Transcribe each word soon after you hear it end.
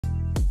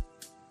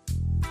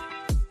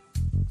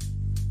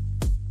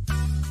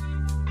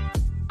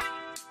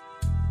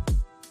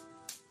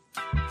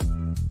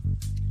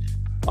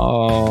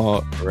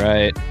All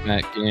right,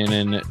 Matt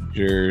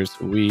Ganningers,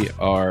 we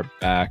are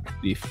back.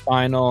 The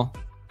final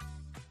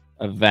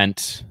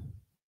event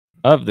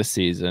of the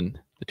season,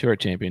 the Tour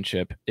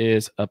Championship,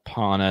 is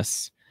upon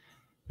us.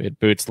 We had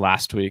boots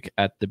last week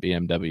at the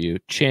BMW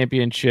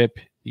Championship.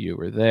 You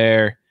were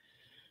there.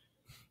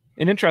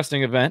 An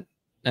interesting event,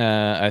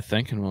 I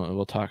think, and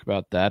we'll talk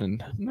about that.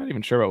 And I'm not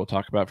even sure what we'll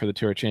talk about for the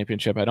Tour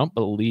Championship. I don't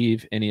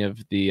believe any of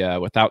the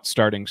without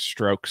starting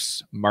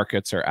strokes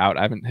markets are out.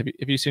 Have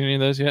you seen any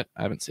of those yet?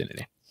 I haven't seen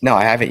any. No,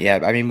 I haven't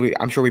yet. I mean,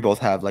 I'm sure we both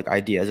have like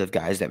ideas of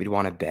guys that we'd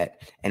want to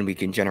bet, and we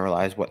can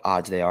generalize what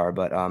odds they are.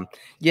 But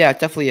yeah,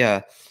 it's definitely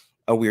a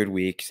weird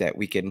week that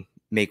we can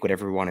make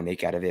whatever we want to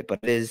make out of it. But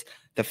it is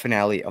the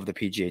finale of the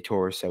PGA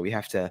Tour, so we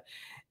have to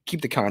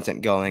keep the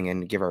content going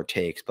and give our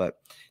takes. But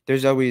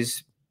there's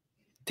always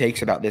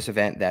takes about this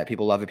event that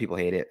people love it, people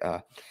hate it.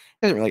 I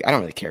don't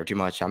really care too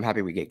much. I'm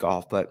happy we get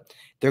golf, but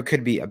there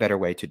could be a better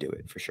way to do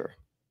it for sure.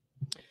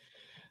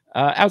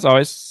 As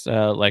always,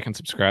 like and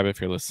subscribe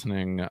if you're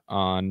listening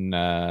on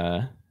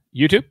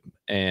YouTube,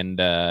 and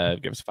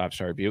give us a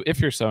 5-star review if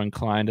you're so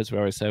inclined. As we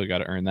always say, we got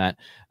to earn that.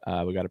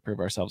 We got to prove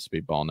ourselves to be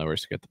ball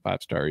knowers to get the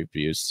 5-star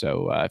reviews.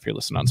 So if you're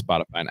listening on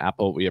Spotify and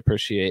Apple, we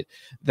appreciate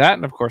that.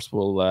 And of course,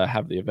 we'll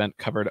have the event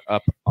covered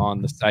up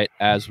on the site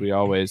as we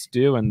always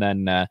do. And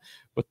then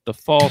with the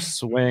fall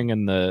swing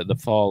and the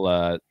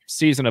fall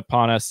season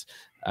upon us,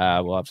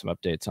 we'll have some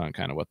updates on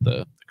kind of what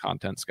the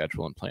content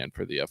schedule and plan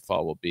for the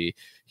fall will be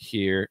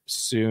here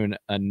soon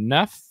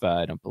enough.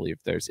 I don't believe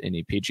there's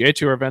any PGA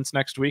Tour events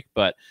next week,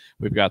 but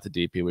we've got the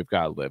DP, we've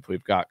got Live,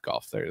 we've got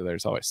golf.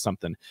 There's always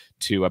something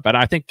to. But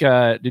I think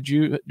did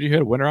you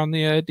hit a winner on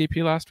the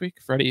DP last week,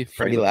 Freddie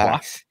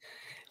Lax?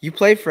 You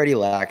played Freddie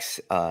Lax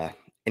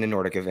in a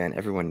Nordic event.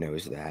 Everyone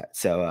knows that.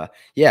 So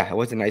yeah, it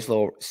was a nice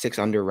little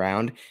 6-under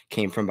round.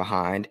 Came from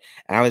behind,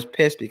 and I was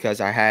pissed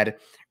because I had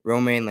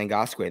Romain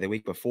Langosque the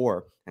week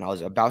before, and I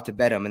was about to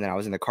bet him, and then I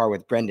was in the car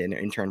with Brendan,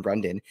 intern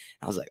Brendan.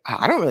 I was like,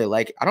 I don't really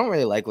like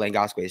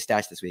Langosque's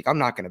stats this week. I'm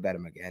not going to bet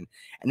him again.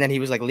 And then he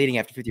was like leading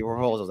after 54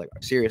 holes. I was like,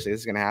 seriously, this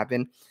is going to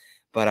happen?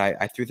 But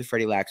I threw the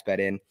Freddie Lax bet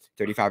in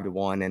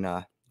 35-1,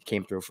 and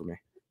came through for me.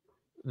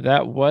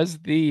 That was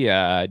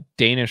the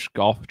Danish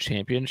Golf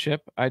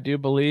Championship, I do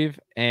believe,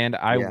 and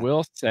I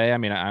will say, I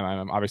mean,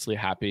 I'm obviously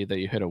happy that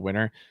you hit a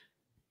winner.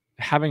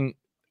 Having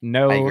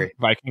no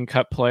Viking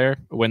Cup player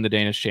win the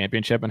Danish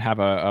Championship and have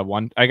a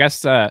one. I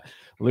guess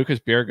Lucas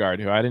Bjerregaard,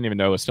 who I didn't even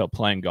know was still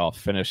playing golf,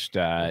 finished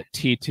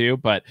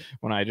T2. But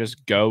when I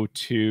just go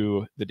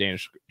to the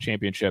Danish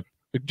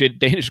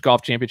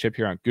Golf Championship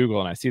here on Google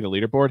and I see the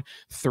leaderboard,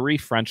 3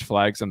 French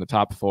flags in the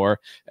top 4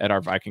 at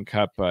our Viking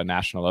Cup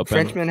National Open.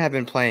 Frenchmen have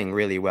been playing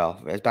really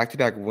well as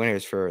back-to-back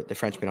winners for the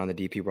Frenchmen on the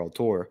DP World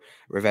Tour.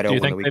 Rivetto Do you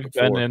think they've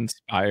been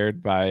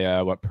inspired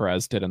by what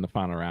Perez did in the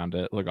final round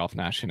at Le Golf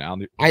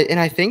National?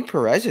 I think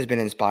Perez has been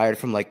inspired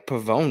from like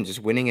Pavone just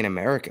winning in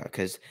America,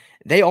 because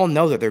they all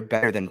know that they're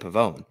better than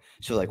Pavone.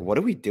 So like, what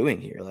are we doing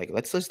here? Like,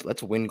 let's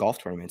win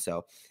golf tournaments.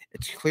 So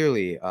it's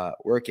clearly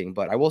working.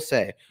 But I will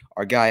say,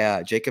 our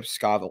guy Jacob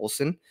Skov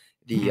Olsen,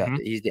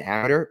 he's the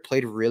amateur,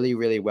 played really,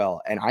 really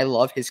well, and I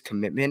love his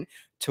commitment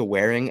to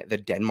wearing the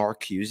Denmark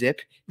Q-zip.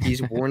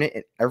 He's worn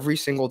it every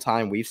single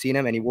time we've seen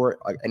him, and he wore it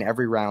like, in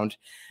every round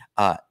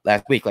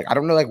last week. Like, I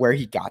don't know like where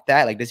he got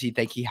that. Like, does he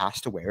think he has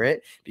to wear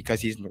it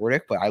because he's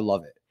Nordic? But I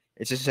love it.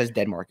 It just says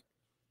Denmark.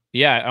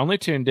 Yeah, I only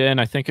tuned in.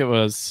 I think it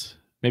was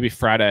maybe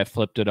Friday. I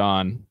flipped it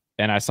on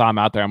and I saw him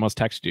out there. I almost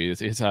texted you.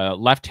 He's a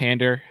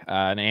left-hander,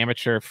 an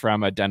amateur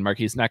from Denmark.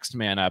 He's next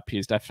man up.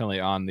 He's definitely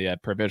on the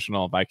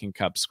provisional Viking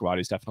Cup squad.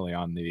 He's definitely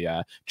on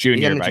the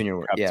junior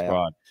Viking Cup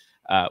squad.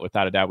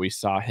 Without a doubt, we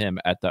saw him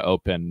at the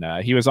Open.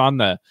 He was on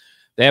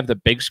they have the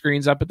big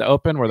screens up at the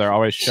Open where they're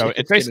always showing.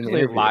 It's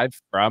basically live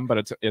from,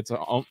 but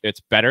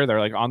it's better. They're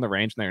like on the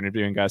range and they're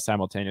interviewing guys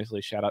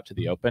simultaneously. Shout out to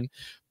the Open.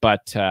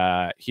 But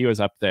he was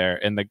up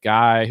there, and the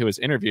guy who was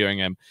interviewing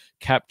him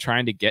kept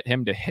trying to get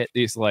him to hit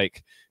these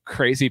like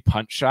crazy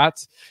punch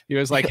shots. He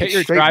was like, hit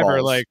your driver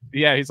balls.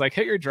 He's like,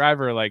 hit your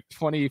driver like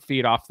 20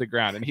 feet off the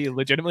ground, and he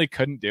legitimately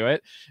couldn't do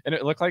it, and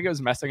it looked like it was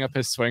messing up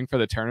his swing for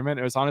the tournament.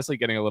 It was honestly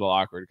getting a little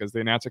awkward because the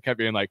announcer kept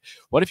being like,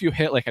 what if you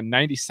hit like a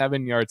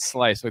 97-yard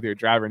slice with your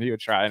driver? And he would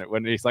try, and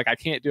when he's like, I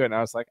can't do it, and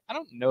I was like, I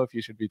don't know if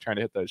you should be trying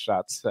to hit those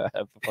shots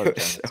before the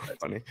so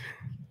funny.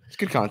 It's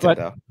good content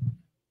though.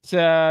 It's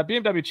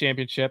BMW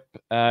Championship,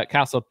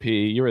 Castle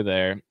P. You were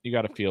there. You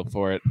got a feel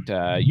for it.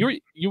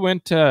 You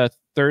went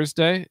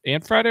Thursday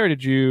and Friday, or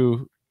did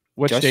you?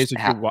 Which days did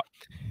you watch?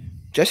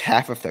 Just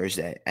half of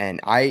Thursday, and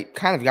I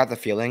kind of got the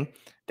feeling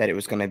that it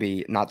was going to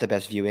be not the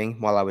best viewing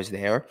while I was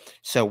there.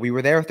 So we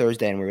were there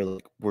Thursday, and we were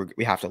like,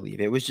 we have to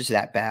leave. It was just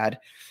that bad.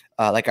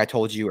 Like I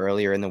told you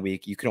earlier in the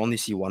week, you could only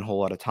see one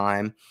hole at a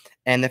time,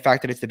 and the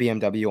fact that it's the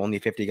BMW, only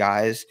 50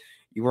 guys,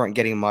 you weren't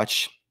getting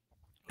much.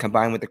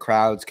 Combined with the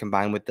crowds,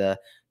 combined with the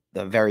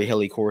very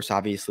hilly course,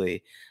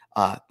 obviously,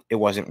 it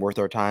wasn't worth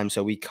our time.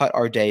 So we cut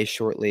our day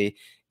shortly.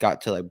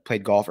 Got to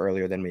played golf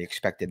earlier than we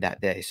expected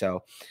that day.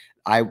 So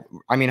I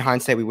mean,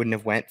 hindsight, we wouldn't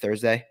have went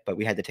Thursday, but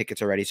we had the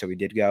tickets already, so we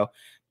did go.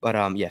 But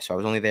yeah, so I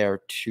was only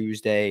there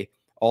Tuesday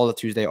all of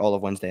Tuesday, all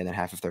of Wednesday, and then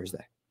half of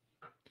Thursday.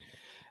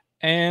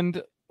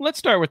 And let's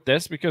start with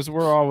this because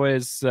we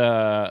always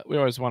want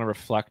to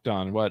reflect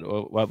on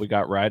what we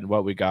got right and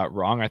what we got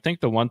wrong. I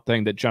think the one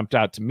thing that jumped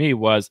out to me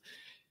was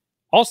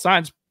all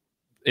signs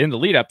in the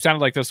lead up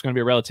sounded like this was going to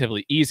be a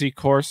relatively easy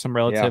course, some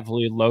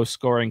relatively low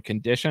scoring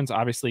conditions.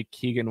 Obviously,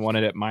 Keegan won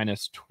it at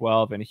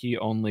 -12, and he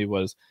only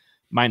was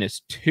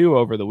 -2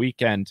 over the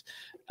weekend.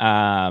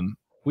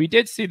 We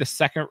did see the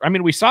second. I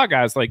mean, we saw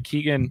guys like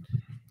Keegan.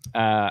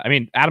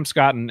 Adam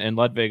Scott and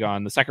Ludwig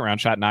on the second round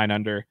shot 9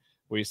 under.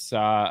 We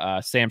saw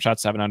Sam shot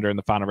 7 under in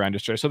the final round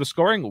yesterday. So the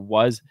scoring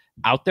was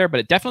out there, but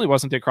it definitely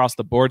wasn't the across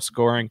the board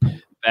scoring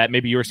that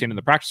maybe you were seeing in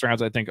the practice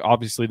rounds. I think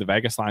obviously the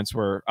Vegas lines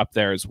were up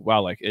there as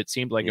well. Like it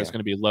seemed like it was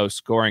going to be low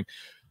scoring.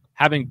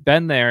 Having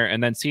been there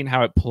and then seeing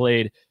how it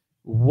played,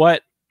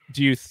 what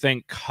do you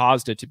think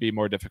caused it to be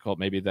more difficult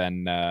maybe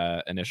than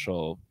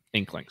initial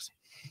inklings?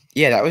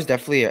 Yeah, that was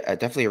definitely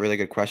a really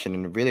good question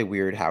and really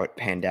weird how it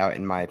panned out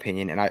in my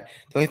opinion. And the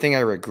only thing I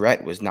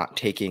regret was not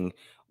taking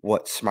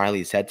what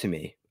Smiley said to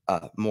me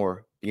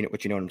more. You know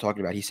what I'm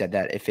talking about. He said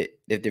that if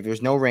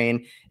there's no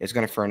rain, it's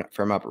going to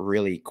firm up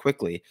really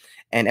quickly.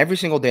 And every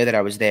single day that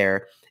I was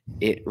there,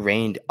 it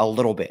rained a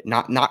little bit,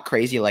 not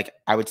crazy. Like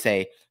I would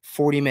say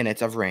 40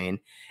 minutes of rain,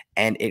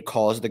 and it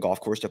caused the golf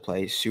course to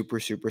play super,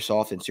 super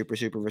soft and super,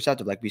 super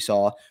receptive, like we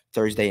saw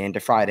Thursday into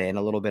Friday and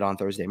a little bit on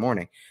Thursday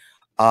morning.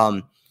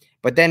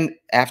 But then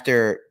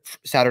after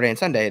Saturday and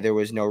Sunday, there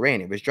was no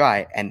rain. It was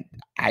dry. And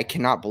I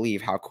cannot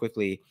believe how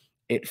quickly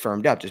it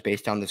firmed up just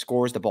based on the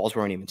scores. The balls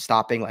weren't even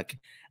stopping. Like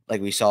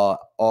we saw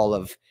all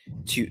of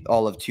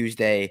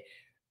Tuesday,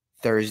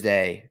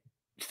 Thursday,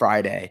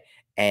 Friday,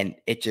 and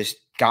it just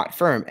got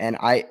firm. And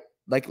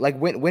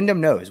Wyndham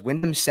knows.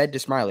 Wyndham said to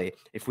Smiley,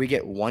 if we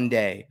get one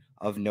day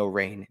of no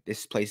rain,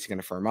 this place is going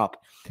to firm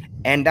up.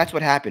 And that's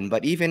what happened.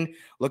 But even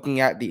looking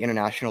at the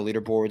international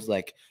leaderboards,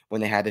 like when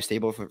they had the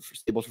stables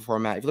for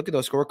format, if you look at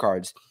those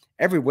scorecards,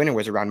 every winner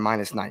was around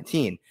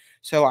 -19.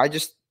 So I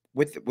just,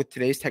 with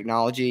today's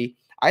technology,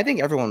 I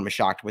think everyone was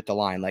shocked with the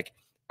line. Like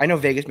I know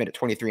Vegas made it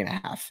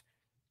 23.5.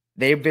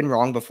 They've been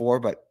wrong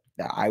before, but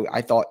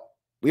I thought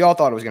we all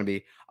thought it was going to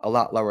be a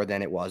lot lower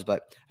than it was.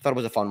 But I thought it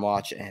was a fun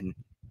watch and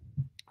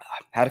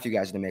had a few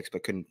guys in the mix,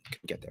 but couldn't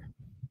get there.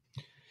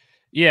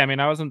 Yeah, I mean,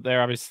 I wasn't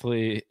there,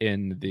 obviously,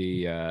 in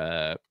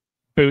the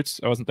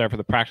boots. I wasn't there for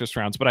the practice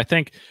rounds, but I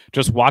think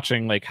just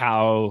watching like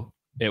how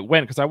it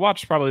went, because I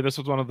watched this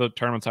was one of the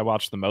tournaments I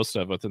watched the most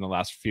of within the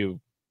last few,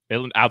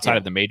 outside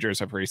of the majors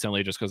of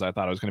recently, just because I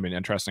thought it was going to be an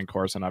interesting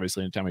course. And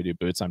obviously, anytime we do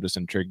boots, I'm just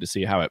intrigued to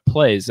see how it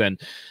plays. And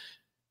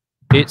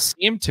it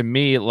seemed to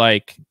me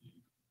like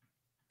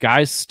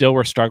guys still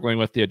were struggling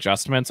with the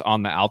adjustments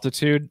on the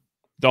altitude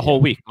the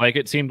whole week. Like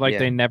it seemed like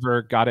they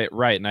never got it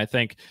right. And I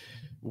think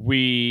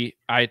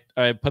I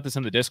put this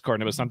in the Discord,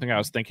 and it was something I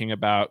was thinking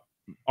about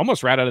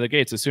almost right out of the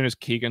gates. As soon as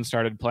Keegan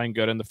started playing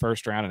good in the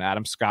first round and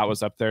Adam Scott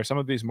was up there, some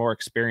of these more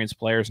experienced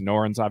players,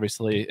 Noren's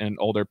obviously an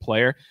older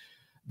player.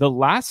 The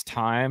last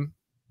time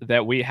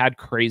that we had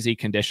crazy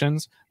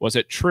conditions was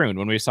at Troon,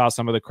 when we saw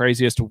some of the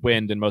craziest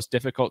wind and most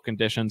difficult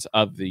conditions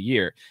of the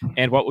year.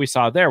 And what we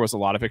saw there was a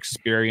lot of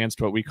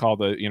experienced, what we call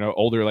the,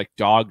 older, like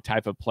dog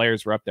type of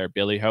players were up there.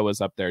 Billy Ho was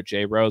up there.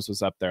 Jay Rose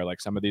was up there. Like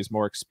some of these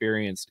more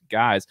experienced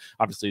guys.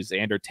 Obviously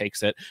Xander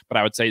takes it, but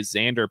I would say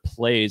Xander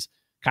plays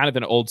kind of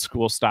an old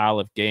school style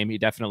of game. He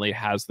definitely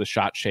has the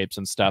shot shapes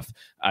and stuff.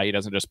 He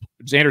doesn't just,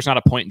 Xander's not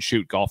a point and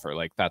shoot golfer.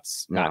 Like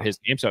that's not his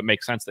game. So it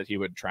makes sense that he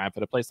would triumph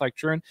at a place like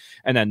Troon.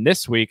 And then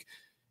this week,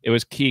 it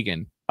was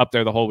Keegan up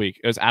there the whole week.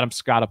 It was Adam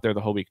Scott up there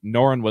the whole week.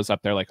 Noren was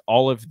up there. Like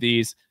all of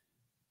these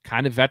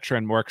kind of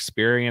veteran, more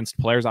experienced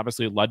players.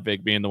 Obviously,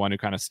 Ludwig being the one who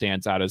kind of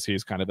stands out as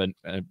he's kind of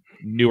a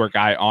newer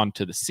guy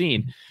onto the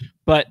scene.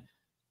 But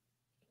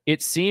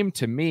it seemed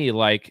to me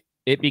like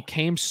it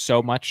became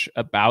so much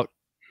about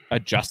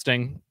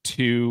adjusting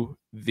to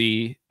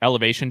the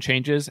elevation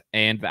changes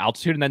and the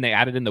altitude, and then they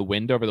added in the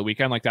wind over the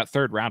weekend. Like that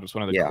third round was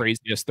one of the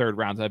craziest third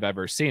rounds I've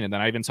ever seen. And then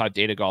I even saw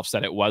Data Golf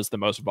said it was the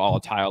most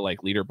volatile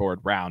like leaderboard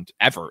round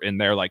ever in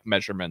their like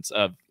measurements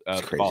of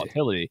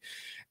volatility.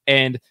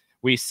 And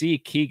we see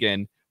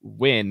Keegan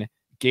win,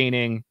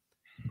 gaining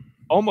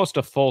almost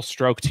a full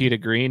stroke tee to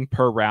green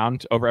per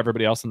round over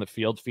everybody else in the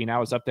field.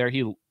 Finau is up there.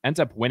 He ends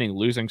up winning,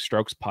 losing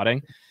strokes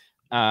putting.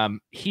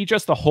 He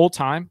just the whole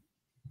time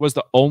was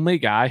the only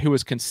guy who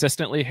was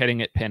consistently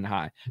hitting it pin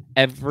high.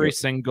 Every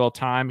single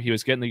time he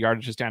was getting the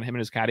yardages down, him and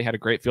his caddy had a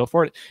great feel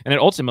for it. And it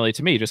ultimately,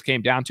 to me, just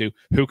came down to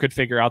who could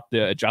figure out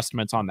the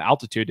adjustments on the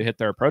altitude to hit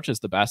their approaches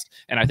the best.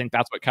 And I think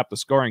that's what kept the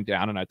scoring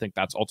down. And I think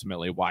that's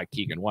ultimately why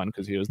Keegan won,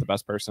 because he was the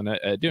best person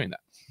at doing that.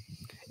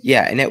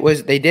 Yeah, and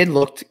they did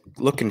look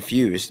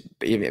confused.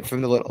 Even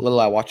from the little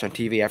I watched on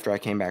TV after I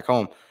came back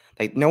home,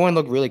 like no one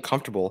looked really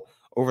comfortable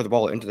over the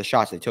ball into the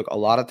shots. They took a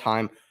lot of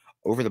time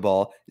over the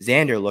ball.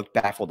 Xander looked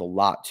baffled a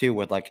lot too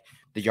with like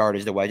the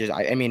yardage, the wedges.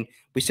 I mean,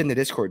 we said in the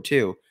Discord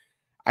too,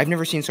 I've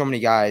never seen so many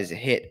guys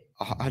hit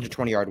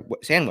 120-yard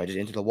sand wedges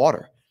into the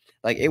water.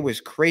 Like it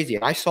was crazy.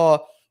 And I saw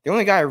the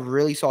only guy I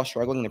really saw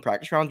struggling in the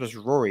practice rounds was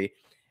Rory,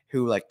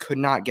 who like could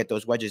not get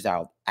those wedges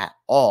out at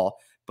all.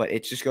 but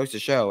it just goes to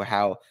show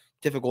how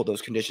difficult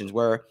those conditions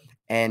were,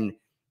 and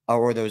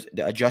or the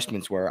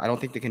adjustments were. I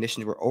don't think the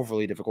conditions were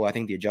overly difficult. I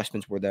think the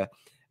adjustments were the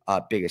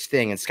biggest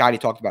thing. And Scottie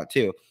talked about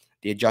too.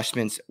 The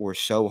adjustments were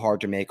so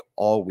hard to make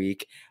all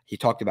week. He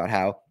talked about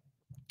how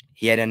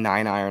he had a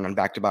 9-iron on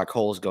back-to-back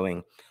holes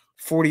going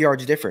 40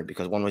 yards different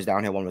because one was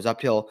downhill, one was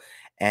uphill.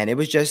 And it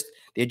was just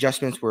the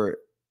adjustments were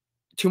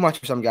too much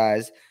for some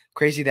guys.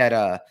 Crazy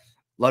that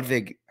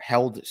Ludwig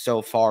held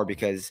so far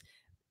because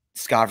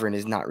Skavron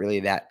is not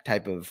really that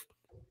type of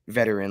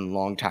veteran,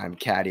 long-time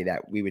caddy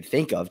that we would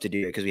think of to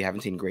do it because we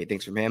haven't seen great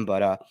things from him.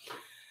 But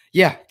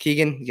yeah,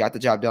 Keegan got the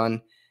job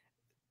done.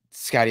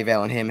 Scottie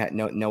Vale and him had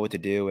know what to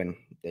do, and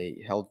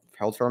they held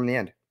firm in the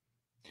end.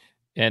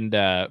 And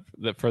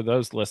for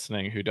those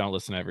listening who don't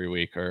listen every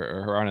week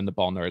or who aren't in the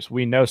ball nerds,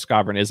 we know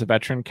Skavron is a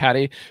veteran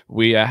caddy.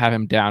 We have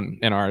him down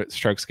in our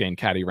strokes gained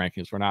caddy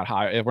rankings. We're not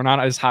high. We're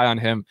not as high on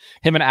him.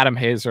 Him and Adam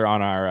Hayes are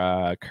on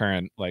our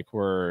current, like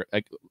we're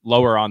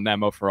lower on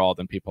them overall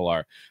than people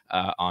are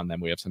on them.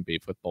 We have some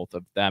beef with both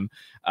of them.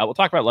 We'll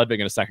talk about Ludwig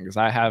in a second because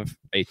I have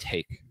a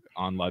take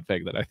on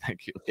Ludwig that I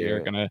think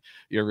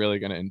you're really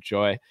gonna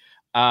enjoy.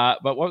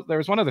 But there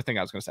was one other thing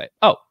I was gonna say.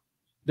 Oh.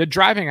 The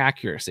driving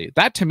accuracy,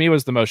 that to me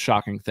was the most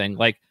shocking thing.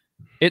 Like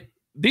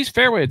these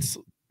fairways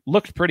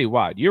looked pretty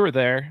wide. You were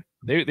there.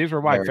 These were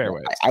wide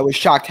fairways. I was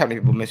shocked how many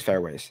people missed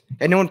fairways.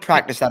 And no one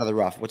practiced out of the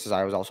rough, which is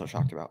I was also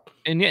shocked about.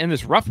 And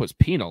this rough was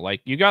penal.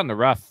 Like you got in the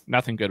rough,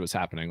 nothing good was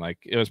happening. Like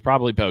it was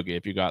probably bogey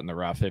if you got in the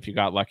rough. If you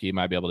got lucky, you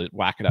might be able to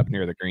whack it up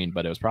near the green,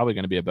 but it was probably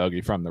going to be a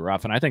bogey from the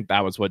rough. And I think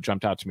that was what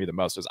jumped out to me the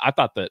most is I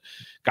thought that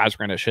guys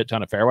were going to shit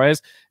ton of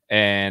fairways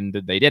and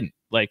they didn't.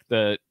 Like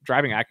the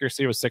driving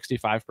accuracy was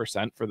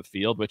 65% for the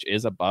field, which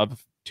is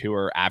above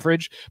tour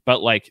average,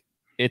 but like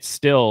it's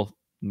still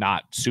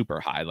not super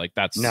high. Like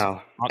that's no,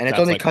 and it's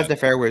only because the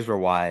fairways were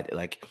wide.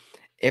 Like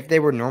if they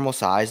were normal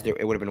size,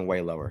 it would have been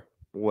way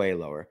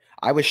lower.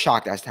 I was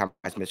shocked as to how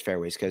guys missed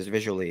fairways because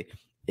visually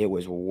it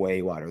was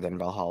way wider than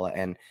Valhalla.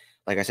 And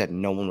like I said,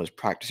 no one was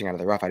practicing out of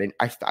the rough.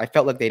 I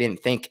felt like they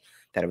didn't think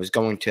that it was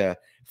going to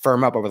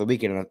firm up over the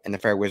weekend and the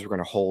fairways were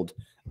going to hold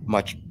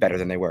much better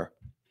than they were.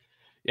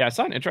 Yeah, I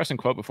saw an interesting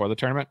quote before the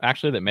tournament,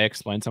 actually, that may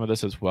explain some of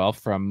this as well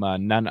from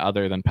none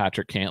other than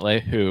Patrick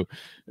Cantlay, who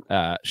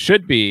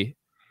should be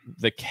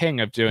the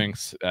king of doing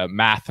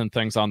math and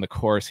things on the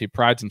course. He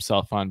prides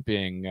himself on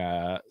being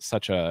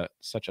such a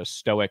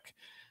stoic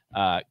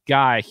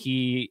guy.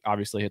 He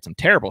obviously hit some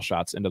terrible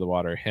shots into the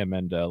water. Him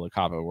and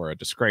LaCava were a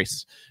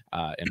disgrace,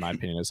 in my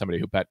opinion, as somebody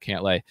who bet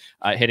Cantlay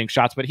hitting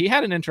shots. But he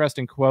had an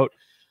interesting quote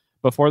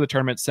before the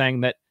tournament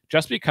saying that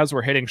just because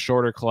we're hitting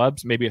shorter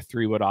clubs, maybe a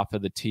 3-wood off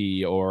of the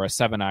tee or a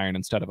 7-iron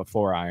instead of a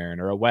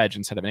 4-iron or a wedge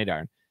instead of an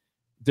 8-iron,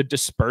 the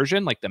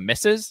dispersion, like the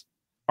misses,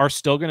 are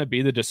still going to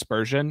be the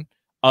dispersion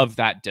of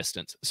that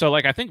distance. So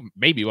like I think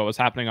maybe what was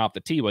happening off the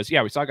tee was,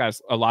 yeah, we saw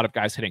a lot of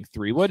guys hitting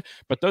 3-wood,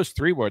 but those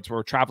 3-woods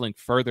were traveling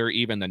further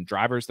even than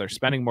drivers. They're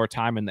spending more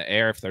time in the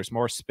air. If there's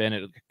more spin,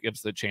 it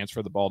gives the chance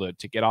for the ball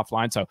to get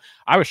offline. So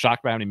I was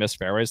shocked by how many missed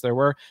fairways there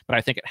were, but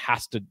I think it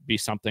has to be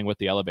something with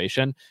the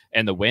elevation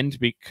and the wind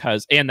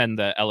and then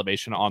the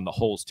elevation on the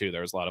holes too.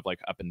 There was a lot of like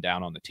up and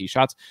down on the tee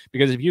shots,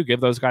 because if you give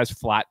those guys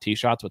flat tee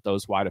shots with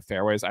those wide of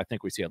fairways, I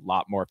think we see a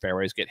lot more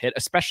fairways get hit,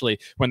 especially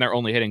when they're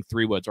only hitting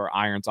 3-woods or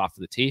irons off of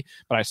the tee.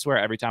 But I swear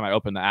every time I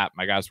open the app,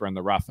 my guys were in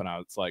the rough and I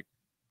was like,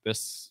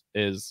 this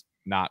is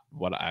not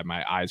what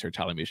my eyes are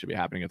telling me should be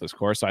happening at this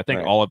course. So I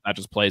think all of that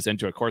just plays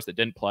into a course that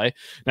didn't play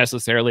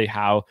necessarily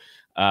how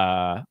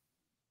at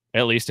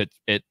least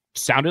it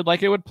sounded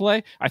like it would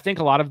play. I think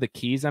a lot of the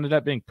keys ended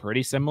up being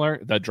pretty similar.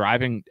 The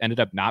driving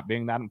ended up not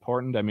being that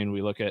important. I mean,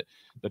 we look at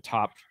the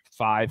top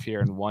 5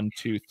 here, and 1,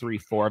 2, 3,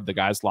 4 of the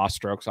guys lost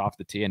strokes off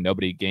the tee, and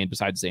nobody gained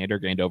besides Xander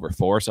gained over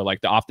 4. So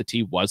like the off the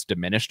tee was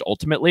diminished.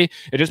 Ultimately,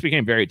 it just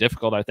became very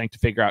difficult, I think, to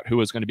figure out who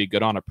was going to be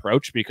good on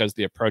approach, because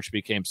the approach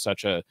became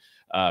such a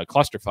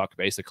clusterfuck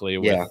basically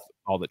with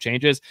all the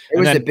changes. It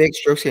was a big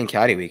strokes gained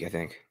caddy week, I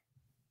think.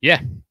 Yeah,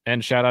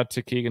 and shout out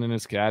to Keegan and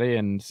his caddy,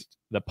 and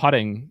the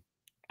putting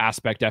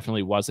aspect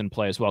definitely was in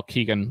play as well.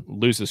 Keegan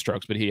loses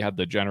strokes, but he had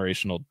the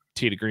generational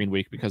tee to green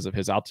week because of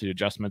his altitude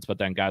adjustments. But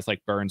then guys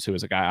like Burns, who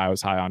is a guy I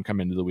was high on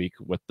coming into the week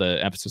with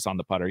the emphasis on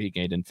the putter, he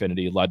gained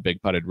infinity.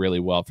 Ludwig putted really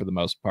well for the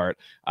most part.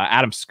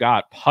 Adam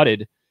Scott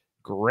putted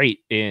great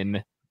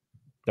in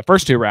the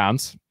first 2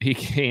 rounds. He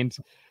gained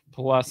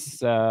plus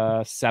 7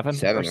 or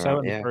so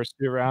in the first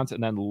 2 rounds,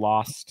 and then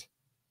lost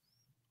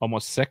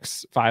almost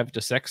 5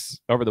 to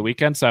 6 over the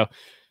weekend. So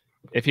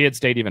if he had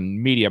stayed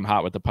even medium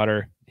hot with the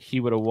putter, he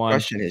would have won.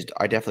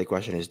 I definitely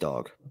question his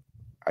dog.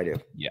 I do.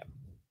 Yeah.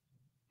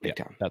 Big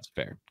time. That's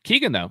fair.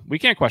 Keegan, though, we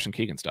can't question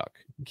Keegan's dog.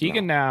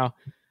 Keegan now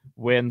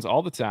wins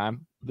all the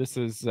time. This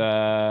is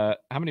how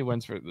many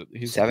wins for?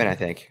 He's 7, I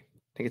think.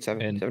 I think it's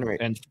 7. 7 or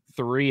 8. And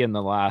 3 in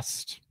the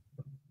last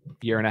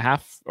year and a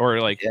half, or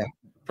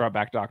brought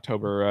back to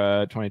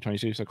October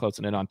 2022, so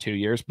closing in on 2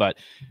 years, but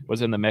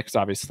was in the mix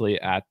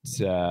obviously at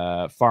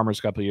Farmers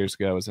a couple of years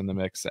ago, was in the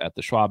mix at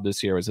the Schwab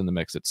this year, was in the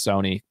mix at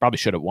Sony. Probably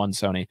should have won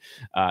Sony,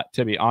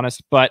 to be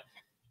honest. But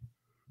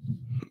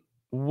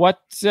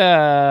what's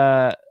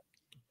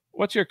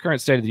what's your current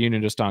state of the union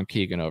just on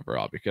Keegan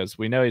overall? Because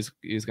we know he's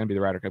going to be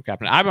the Ryder Cup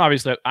captain.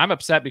 I'm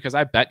upset because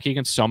I bet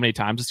Keegan so many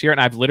times this year, and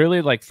I've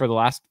literally, like, for the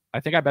last, I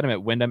think I bet him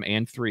at Wyndham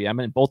and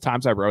 3M, and both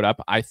times I wrote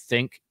up, I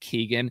think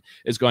Keegan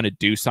is going to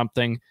do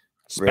something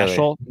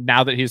special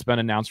now that he's been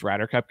announced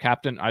Ryder Cup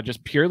captain. I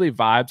just purely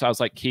vibes. I was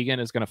like, Keegan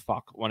is going to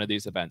fuck one of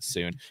these events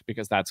soon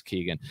because that's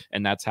Keegan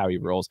and that's how he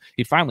rolls.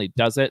 He finally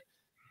does it.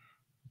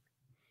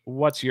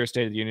 What's your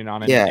state of the union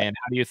on it? Yeah. And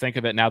how do you think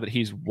of it now that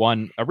he's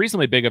won a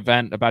reasonably big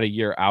event about a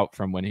year out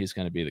from when he's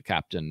going to be the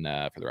captain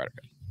for the Ryder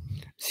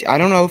Cup? See, I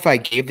don't know if I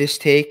gave this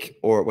take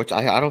or which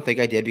I don't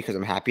think I did because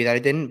I'm happy that I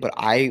didn't, but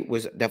I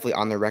was definitely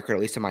on the record, at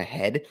least in my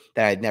head,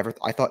 that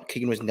I thought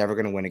Keegan was never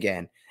going to win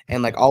again.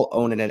 And like, I'll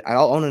own it.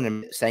 I'll own it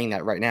in saying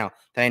that right now,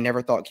 that I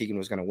never thought Keegan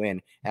was going to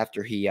win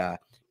after he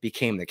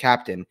became the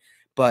captain.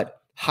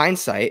 But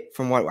hindsight,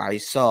 from what I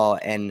saw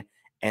and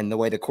the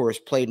way the course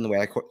played and the way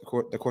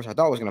the course I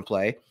thought was going to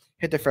play,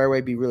 hit the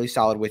fairway, be really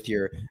solid with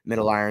your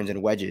middle irons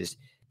and wedges.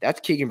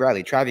 That's Keegan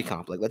Bradley, Travi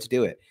comp. Like, let's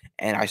do it.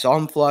 And I saw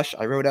him flush.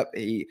 I wrote up,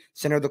 he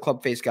center of the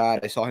club face guide.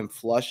 I saw him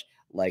flush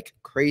like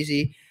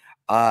crazy.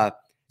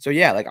 So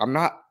yeah, like, I'm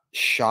not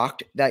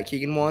shocked that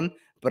Keegan won,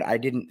 but I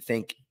didn't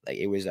think like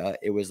it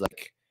was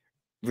like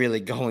really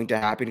going to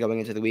happen going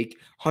into the week.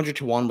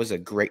 100-1 was a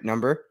great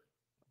number.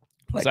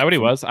 Like, is that what he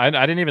was? I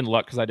didn't even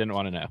look because I didn't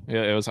want to know.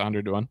 It was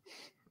 100-1.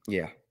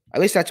 Yeah,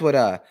 at least that's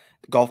what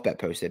Golf Bet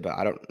posted, but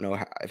I don't know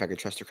if I could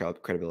trust their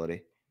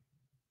credibility.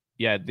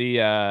 Yeah,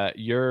 the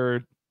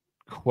your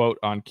quote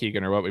on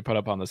Keegan, or what we put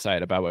up on the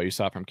site about what you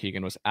saw from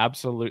Keegan, was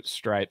absolute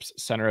stripes,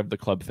 center of the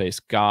club face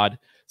god.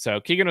 So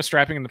Keegan was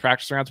striping in the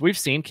practice rounds. We've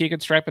seen Keegan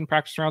stripe in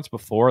practice rounds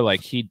before.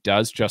 Like, he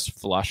does just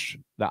flush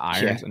the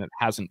irons, and it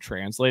hasn't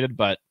translated.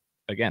 But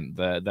again,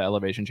 the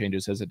elevation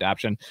changes his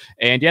adaptation.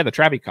 And yeah, the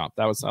Travi comp,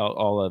 that was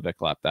all of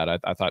Vic left that.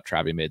 I thought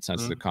Travi made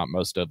sense to comp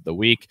most of the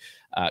week.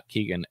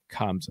 Keegan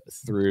comes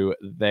through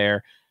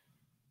there.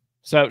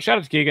 So shout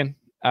out to Keegan.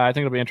 I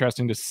think it'll be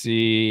interesting to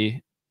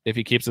see if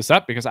he keeps this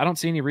up, because I don't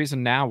see any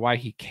reason now why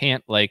he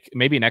can't. Like,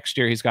 maybe next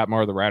year he's got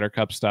more of the Ryder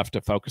Cup stuff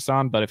to focus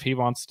on, but if he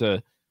wants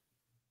to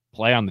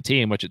play on the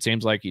team, which it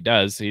seems like he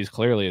does, he's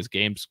clearly his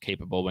game's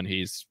capable when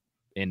he's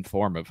in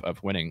form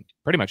of winning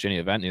pretty much any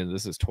event. You know,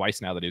 this is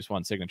twice now that he's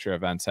won signature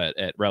events at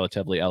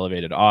relatively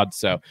elevated odds.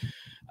 So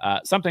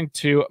something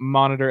to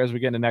monitor as we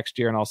get into next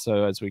year, and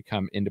also as we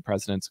come into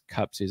President's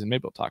Cup season.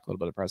 Maybe we'll talk a little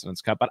bit of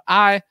President's Cup, but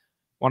I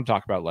want to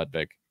talk about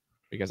Ludwig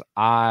because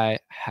I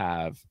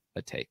have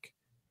a take.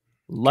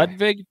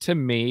 Ludwig, to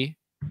me,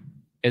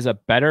 is a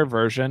better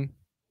version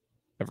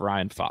of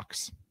Ryan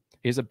Fox.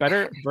 He's a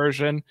better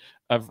version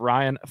of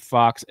Ryan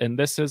Fox, and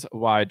this is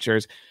why,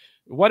 Jers.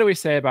 What do we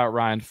say about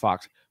Ryan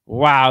Fox?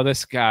 Wow,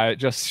 this guy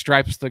just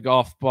stripes the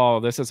golf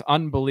ball. This is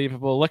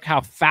unbelievable. Look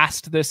how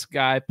fast this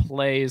guy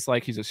plays.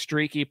 Like, he's a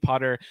streaky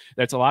putter.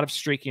 There's a lot of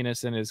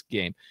streakiness in his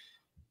game.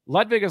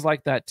 Ludwig is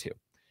like that too.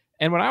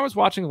 And when I was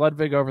watching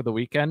Ludwig over the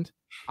weekend,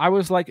 I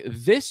was like,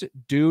 this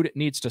dude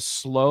needs to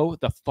slow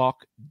the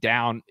fuck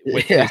down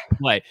with his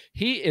play.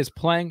 He is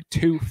playing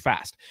too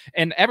fast.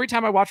 And every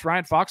time I watch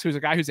Ryan Fox, who's a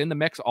guy who's in the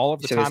mix all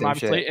of the time,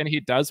 obviously, and he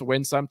does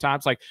win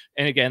sometimes. Like,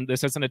 and again,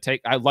 this isn't a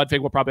take.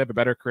 Ludwig will probably have a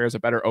better career as a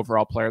better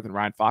overall player than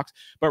Ryan Fox.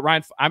 But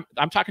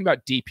I'm talking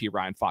about DP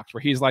Ryan Fox,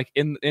 where he's like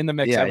in the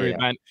mix every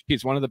event.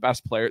 He's one of the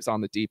best players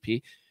on the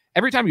DP.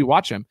 Every time you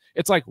watch him,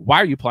 it's like,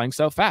 why are you playing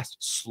so fast?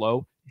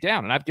 Slow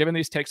down. And I've given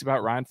these takes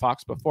about Ryan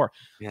Fox before.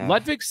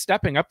 Ludwig's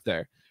stepping up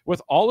there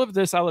with all of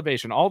this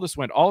elevation, all this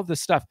wind, all of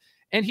this stuff,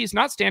 and he's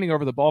not standing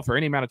over the ball for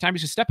any amount of time.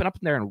 He's just stepping up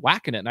in there and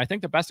whacking it. And I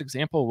think the best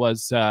example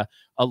was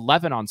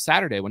 11 on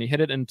Saturday when he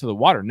hit it into the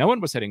water. No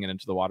one was hitting it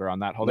into the water on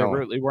that hole. No. They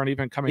really weren't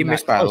even coming. He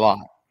missed by a lot.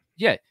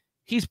 Yeah,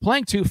 he's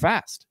playing too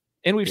fast.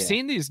 And we've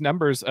seen these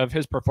numbers of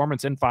his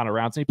performance in final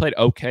rounds, and he played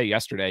okay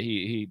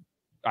yesterday.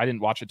 I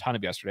didn't watch a ton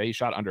of yesterday. He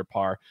shot under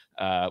par,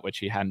 which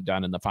he hadn't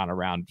done in the final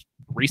round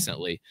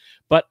recently.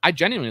 But I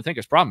genuinely think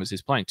his problem is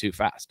he's playing too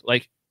fast.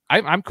 Like,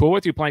 I'm cool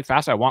with you playing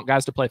fast. I want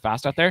guys to play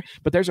fast out there.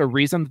 But there's a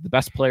reason that the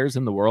best players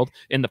in the world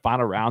in the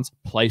final rounds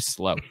play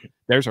slow.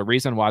 There's a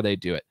reason why they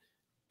do it.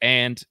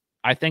 And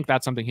I think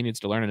that's something he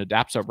needs to learn and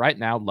adapt. So right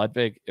now,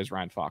 Ludwig is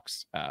Ryan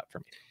Fox for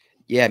me.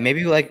 Yeah,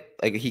 maybe like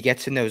he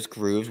gets in those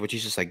grooves, which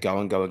he's just like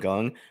going.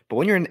 But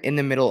when you're in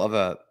the middle of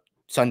a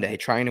Sunday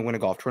trying to win a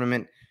golf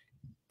tournament,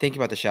 think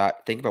about the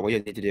shot, think about what you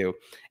need to do.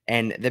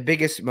 And the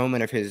biggest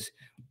moment of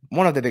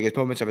one of the biggest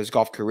moments of his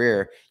golf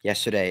career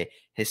yesterday,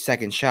 his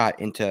second shot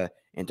into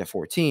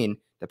 14,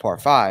 the par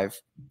 5.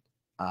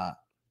 And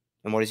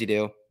what does he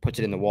do? Puts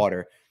it in the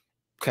water.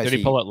 Did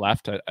he pull it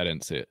left? I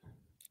didn't see it.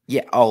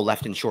 Yeah. Oh,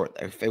 left and short.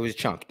 It was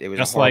chunked. It was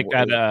just like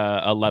at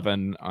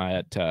 11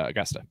 at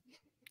Augusta.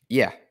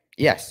 Yeah.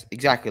 Yes,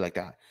 exactly like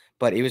that.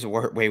 But it was a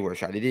way worse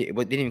shot. It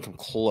didn't even come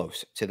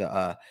close to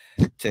the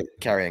to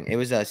carrying. It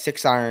was a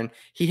 6-iron.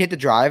 He hit the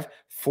drive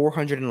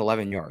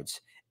 411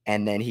 yards,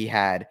 and then he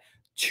had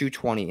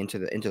 220 into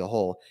the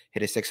hole.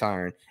 Hit a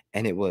 6-iron,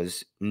 and it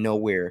was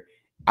nowhere.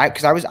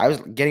 Because I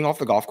was getting off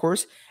the golf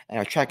course, and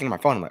I was tracking my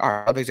phone. I'm like, all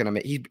right, Ludwig's gonna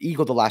make. He's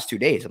eagled the last 2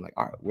 days. I'm like,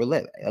 all right, we're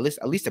lit. At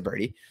least a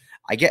birdie.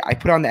 I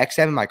put on the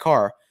X7 in my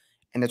car,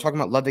 and they're talking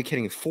about Ludwig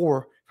hitting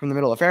 4 from the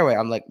middle of the fairway.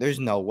 I'm like, there's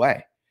no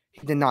way.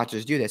 He did not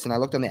just do this. And I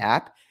looked on the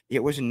app.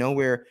 It was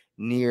nowhere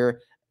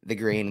near the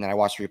green. And then I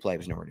watched the replay. It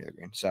was nowhere near the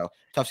green. So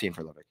tough scene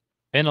for Ludwig.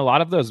 And a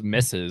lot of those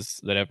misses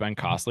that have been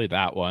costly,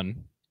 that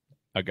one,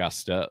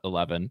 Augusta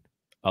 11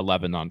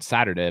 on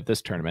Saturday of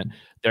this tournament,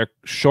 they're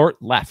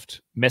short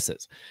left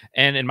misses.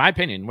 And in my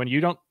opinion, when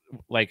you don't,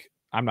 like,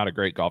 I'm not a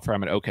great golfer,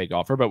 I'm an okay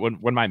golfer, but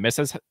when my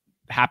misses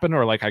happen,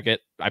 or like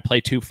I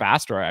play too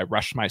fast, or I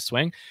rush my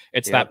swing,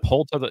 it's that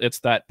pull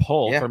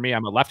for me.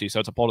 I'm a lefty, so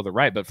it's a pull to the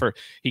right. But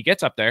he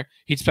gets up there,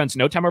 he spends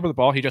no time over the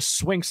ball, he just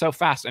swings so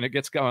fast and it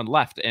gets going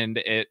left and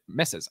it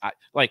misses.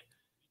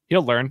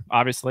 He'll learn.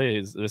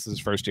 Obviously, this is his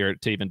first year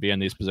to even be in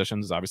these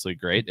positions. Is obviously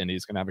great, and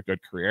he's going to have a good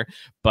career.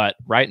 But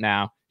right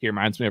now, he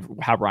reminds me of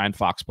how Ryan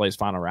Fox plays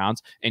final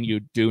rounds, and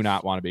you do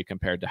not want to be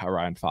compared to how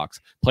Ryan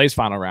Fox plays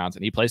final rounds,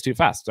 and he plays too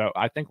fast. So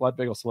I think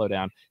Ludwig will slow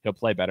down. He'll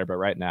play better, but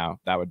right now,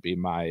 that would be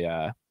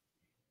my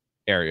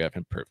area of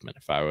improvement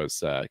if I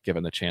was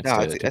given the chance.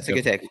 That's a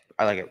good take.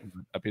 I like it.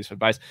 A piece of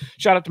advice.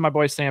 Shout out to my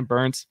boy Sam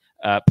Burns.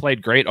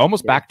 Played great.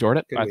 Almost backdoored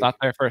it. I thought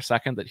there for a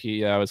second that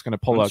he was going to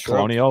pull a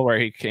Colonial, where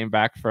he came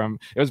back from.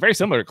 It was very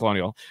similar to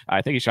Colonial.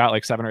 I think he shot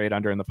like 7 or 8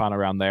 under in the final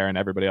round there, and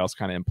everybody else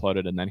kind of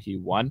imploded, and then he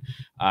won.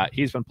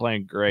 He's been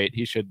playing great.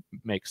 He should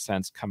make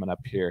sense coming up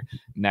here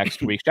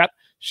next week.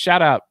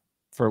 Shout out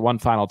for one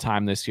final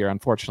time this year.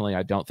 Unfortunately,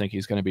 I don't think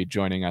he's going to be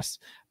joining us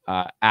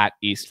at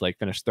Eastlake.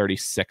 Finished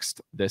 36th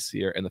this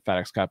year in the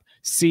FedEx Cup.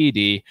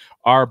 CD,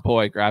 our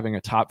boy, grabbing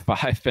a top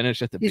 5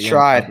 finish at the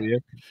BMW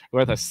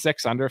with a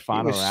 6 under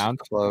final round.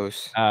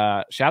 Close.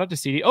 Shout out to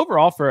CD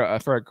overall for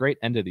a great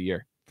end of the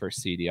year for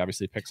CD.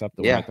 Obviously picks up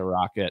the win at the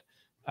Rocket,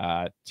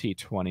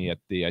 T20 at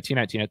the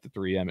T19 at the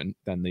 3M, and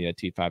then the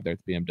T5 there at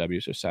the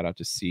BMW. So shout out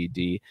to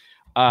CD.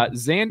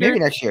 Xander, maybe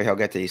next year he'll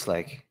get to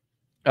Eastlake.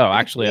 Oh,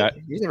 actually,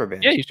 he's never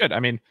been. Yeah, he should. I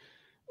mean,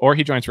 or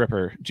he joins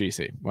Ripper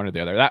GC, one or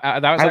the other.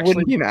 That was. I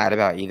wouldn't be mad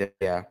about either.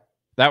 Yeah,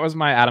 that was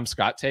my Adam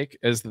Scott take.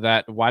 Is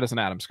that why doesn't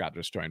Adam Scott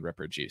just join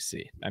Ripper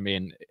GC? I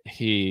mean,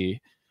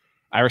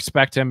 I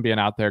respect him being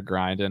out there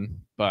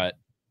grinding, but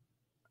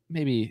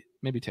maybe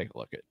take a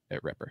look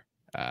at Ripper.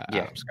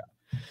 Adam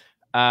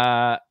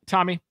Scott.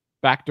 Tommy,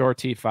 backdoor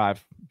T5,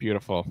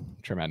 beautiful,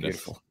 tremendous.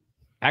 Beautiful.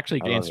 Actually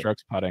gained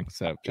strokes putting,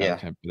 so shout out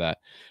to him for that.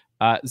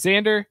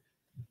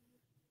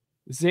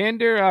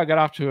 Xander got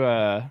off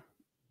to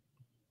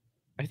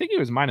I think he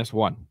was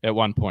 -1 at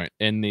one point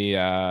in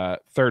the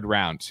third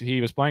round. He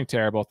was playing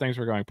terrible. Things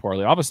were going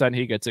poorly. All of a sudden,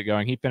 he gets it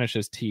going. He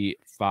finishes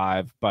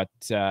T5. But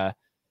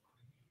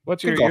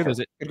what's your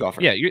good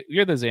golfer? Yeah,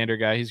 you're the Xander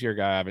guy. He's your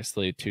guy,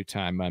 obviously.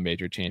 2-time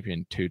major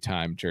champion,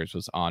 2-time Jers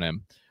was on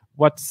him.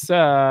 What's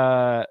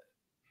maybe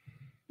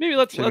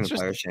let's just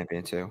Players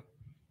champion too.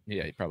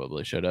 Yeah, he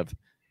probably should have.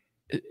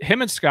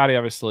 Him and Scottie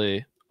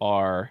obviously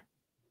are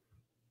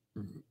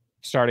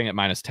starting at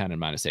 -10 and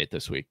 -8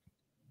 this week.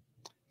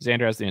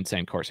 Xander has the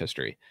insane course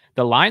history.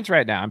 The lines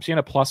right now, I'm seeing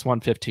a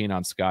 +115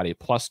 on Scottie,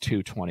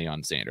 +220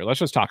 on Xander. Let's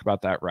just talk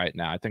about that right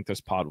now. I think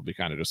this pod will be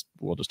kind of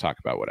we'll just talk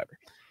about whatever.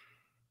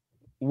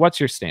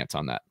 What's your stance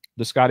on that?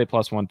 The Scottie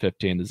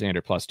 +115, the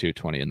Xander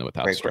 +220 in the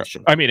without strokes.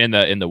 I mean, in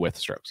the with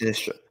strokes.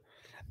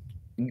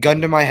 Gun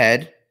to my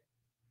head,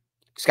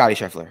 Scottie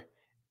Scheffler.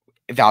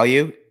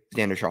 Value,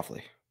 Xander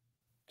Schauffele.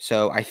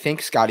 So I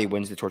think Scottie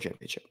wins the Tour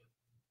Championship.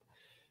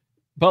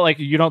 But like,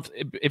 you don't,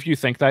 if you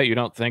think that, you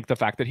don't think the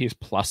fact that he's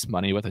plus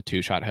money with a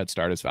 2-shot head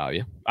start is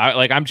value.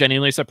 I'm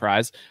genuinely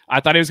surprised. I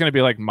thought he was going to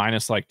be like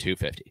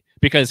 -250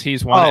 because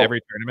he's won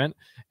every tournament,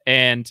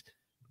 and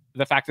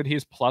the fact that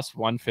he's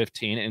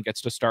 +115 and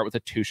gets to start with a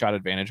 2-shot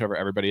advantage over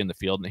everybody in the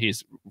field, and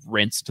he's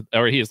rinsed,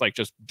 or he's like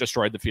just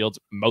destroyed the fields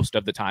most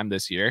of the time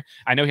this year.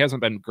 I know he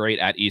hasn't been great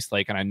at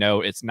Eastlake, and I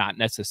know it's not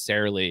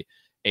necessarily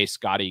a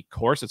Scottie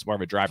course; it's more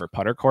of a driver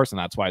putter course, and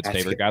that's why it's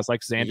favored guys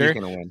like Xander.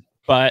 He's gonna win.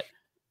 But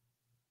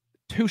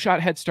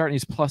 2-shot head start and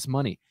he's plus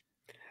money.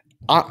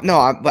 But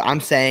I'm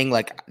saying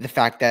like the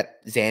fact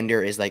that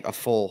Xander is like a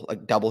full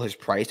double his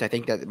price. I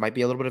think that it might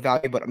be a little bit of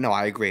value, but no,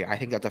 I agree. I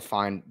think that's a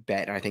fine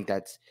bet, and I think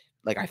that's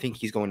I think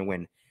he's going to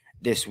win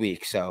this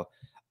week. So,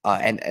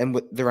 and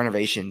with the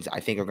renovations,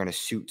 I think are going to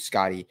suit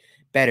Scottie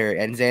better.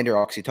 And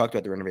Xander actually talked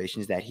about the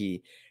renovations, that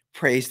he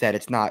praised that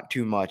it's not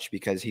too much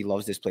because he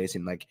loves this place,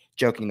 and like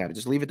joking that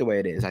just leave it the way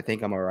it is. I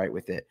think I'm all right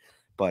with it.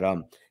 But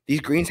these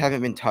greens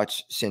haven't been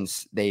touched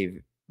since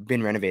they've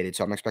been renovated,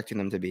 so I'm expecting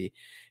them to be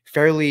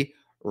fairly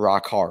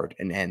rock hard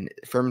and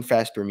firm and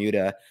fast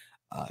Bermuda.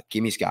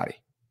 Give me Scottie.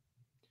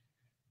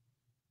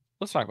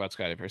 Let's talk about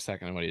Scottie for a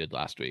second and what he did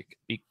last week,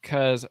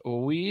 because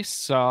we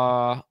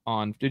saw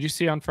did you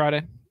see on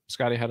Friday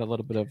Scottie had a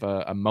little bit of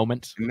a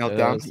moment,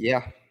 meltdown?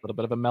 Yeah, a little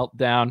bit of a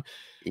meltdown.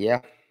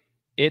 Yeah,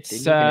 it's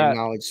didn't even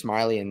acknowledge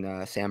Smiley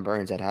and Sam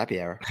Burns at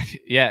happy hour.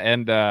 Yeah,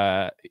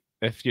 and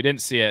if you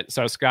didn't see it,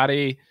 so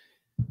Scottie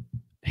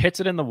hits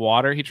it in the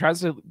water. He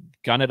tries to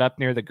gun it up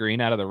near the green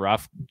out of the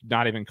rough,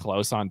 not even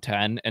close on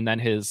 10. And then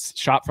his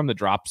shot from the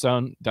drop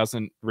zone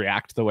doesn't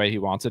react the way he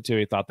wants it to.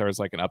 He thought there was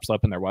like an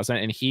upslope and there wasn't.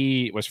 And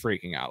he was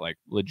freaking out, like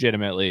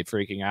legitimately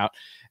freaking out.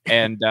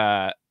 And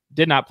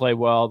Did not play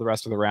well the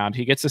rest of the round.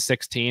 He gets a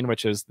 16,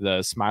 which is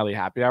the Smiley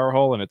happy hour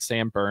hole, and it's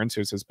Sam Burns,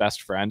 who's his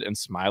best friend, and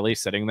Smiley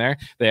sitting there.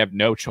 They have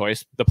no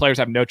choice. The players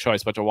have no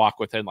choice but to walk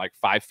within like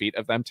 5 feet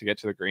of them to get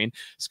to the green.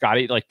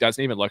 Scottie like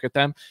doesn't even look at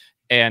them.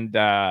 And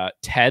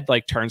Ted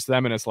like turns to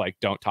them and is like,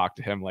 don't talk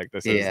to him. Like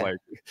this is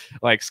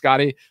like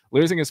Scottie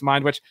losing his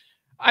mind, which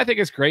I think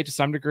is great to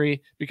some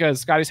degree because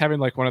Scottie's having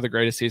like one of the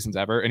greatest seasons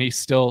ever, and he's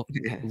still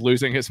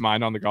losing his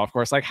mind on the golf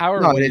course. Like, how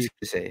are we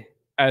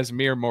as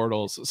mere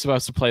mortals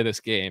supposed to play this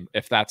game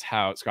if that's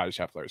how Scottie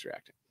Scheffler is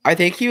reacting? I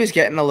think he was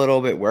getting a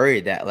little bit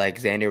worried that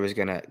like Xander was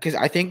gonna, because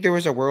I think there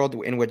was a world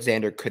in which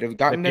Xander could have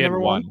gotten to number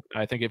one.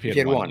 I think if he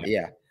had won,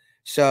 yeah.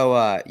 So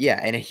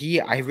and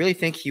I really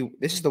think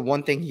this is the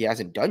one thing he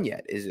hasn't done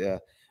yet is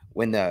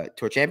win the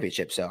tour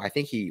championship. So I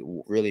think he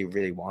really,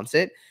 really wants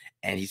it,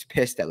 and he's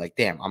pissed that like,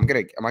 damn, am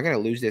I gonna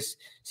lose this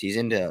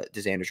season to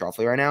Xander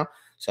Schauffele right now?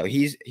 So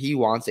he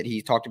wants it.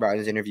 He talked about in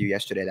his interview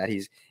yesterday that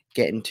he's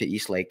getting to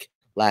East Lake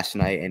last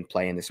night and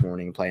playing this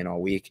morning, playing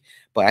all week.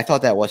 But I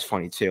thought that was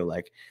funny too.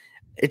 Like,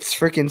 it's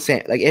freaking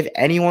insane. Like, if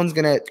anyone's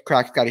gonna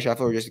crack Scottie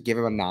Scheffler or just give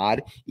him a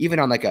nod, even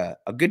on like a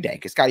good day,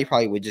 because Scottie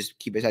probably would just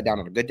keep his head down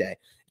on a good day,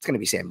 it's gonna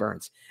be Sam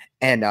Burns.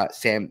 And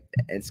Sam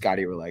and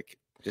Scottie were like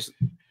just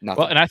nothing.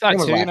 Well, and I thought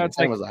too, it's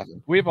like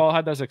we've all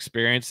had those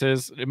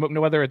experiences,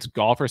 whether it's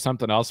golf or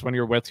something else, when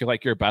you're with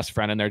your best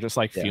friend and they're just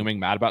like fuming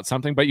mad about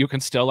something, but you can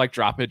still like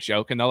drop a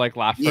joke and they'll like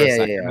laugh for a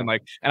second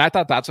and I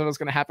thought that's what was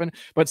going to happen,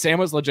 but Sam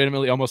was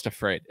legitimately almost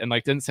afraid and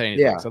like didn't say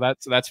anything. So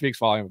that speaks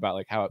volume about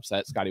like how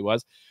upset Scottie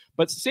was.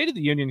 But State of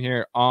the Union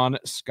here on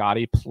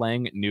Scottie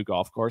playing new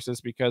golf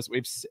courses, because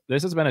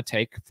this has been a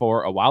take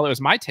for a while. It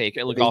was my take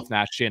at Le Golf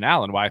Nash Sheehan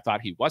Allen, why I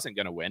thought he wasn't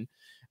going to win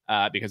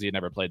because he had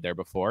never played there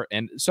before.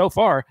 And so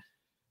far,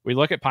 we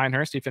look at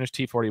Pinehurst. He finished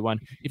T41.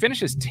 He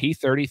finishes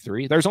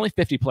T33. There's only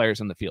 50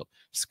 players in the field.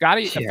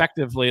 Scottie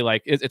effectively,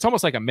 like, it's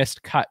almost like a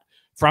missed cut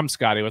from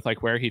Scottie with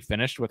like where he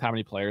finished with how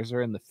many players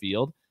are in the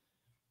field.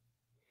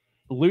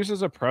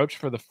 Loses approach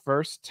for the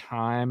first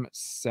time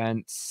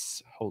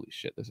since, holy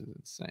shit, this is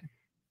insane.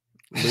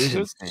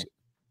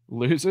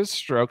 Loses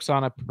strokes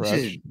on approach.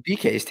 This is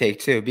BK's take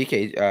too.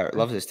 BK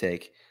loves his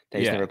take.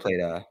 He's never played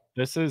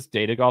This is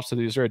data golf, so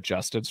these are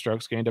adjusted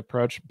strokes gained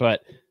approach.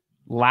 But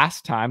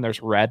last time, there's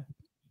red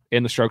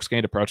in the strokes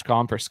gained approach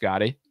column for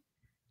Scottie,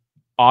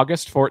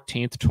 August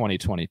 14th,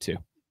 2022,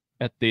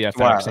 at the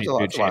FedEx St.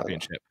 Jude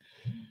Championship.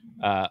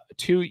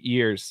 2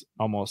 years,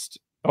 almost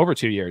over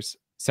 2 years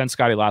since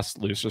Scottie last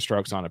loses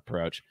strokes on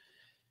approach.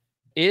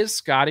 Is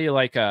Scottie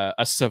like a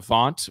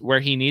savant where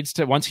he needs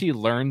to, once he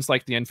learns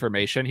like the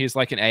information, he's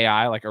like an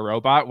AI, like a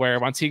robot, where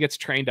once he gets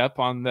trained up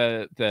on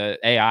the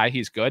AI,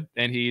 he's good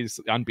and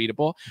he's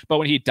unbeatable. But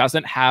when he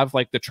doesn't have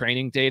like the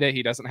training data,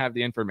 he doesn't have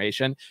the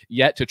information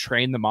yet to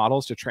train the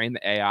models, to train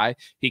the AI,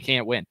 he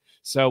can't win.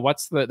 So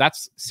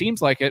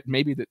seems like it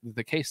may be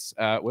the case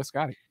with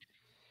Scottie.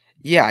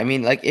 Yeah, I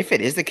mean, like, if it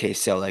is the case,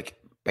 so like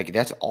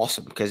that's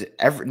awesome, because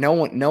no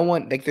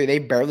one like they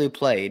barely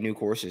play new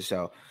courses.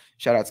 So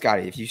shout out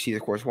Scottie. If you see the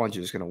course once,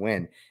 you're just gonna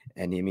win.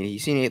 And I mean,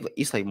 he's seen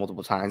East Lake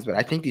multiple times, but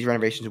I think these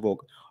renovations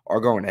are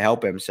going to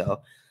help him.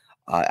 So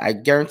I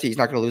guarantee he's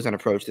not going to lose on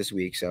approach this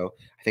week. So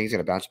I think he's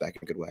going to bounce back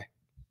in a good way.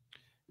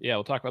 Yeah,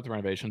 we'll talk about the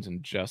renovations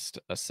in just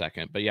a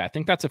second. But yeah, I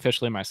think that's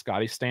officially my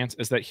Scottie stance,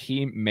 is that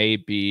he may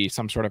be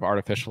some sort of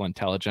artificial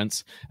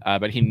intelligence,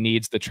 but he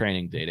needs the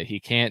training data. He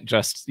can't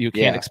you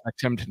can't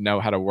expect him to know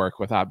how to work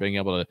without being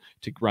able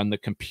to run the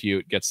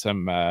compute, get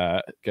some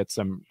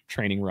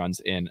training runs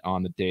in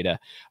on the data.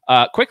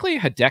 Quickly,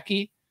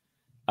 Hideki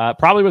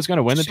probably was going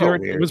to win the tour.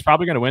 He was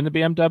probably going to win the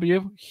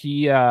BMW.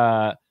 He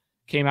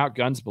came out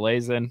guns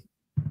blazing,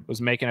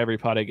 was making every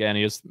putt again.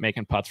 He was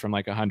making putts from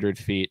like 100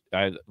 feet.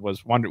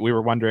 We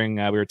were wondering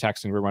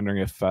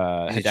if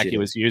Hideki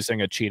was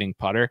using a cheating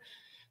putter.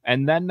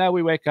 And then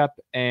we wake up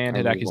and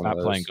Hideki's not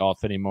playing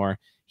golf anymore.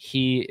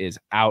 He is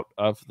out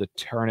of the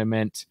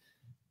tournament.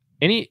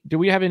 Do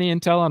we have any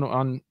intel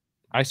on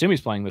I assume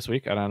he's playing this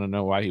week. I don't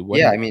know why he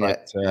wouldn't. Yeah, I mean,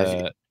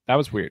 that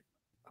was weird.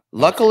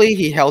 Luckily,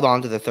 he held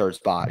on to the third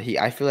spot.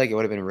 I feel like it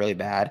would have been really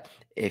bad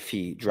if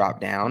he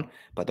dropped down,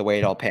 but the way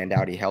it all panned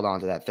out, he held on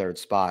to that third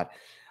spot.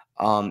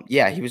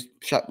 He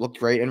looked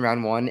great in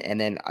round one, and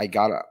then I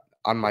got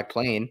on my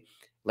plane,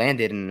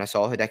 landed, and I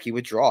saw Hideki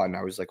withdraw, and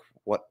I was like,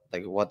 what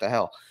the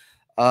hell?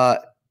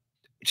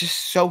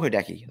 Just so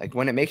Hideki. Like,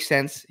 when it makes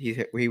sense,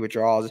 he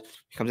withdraws,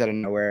 he comes out of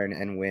nowhere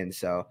and wins.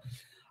 So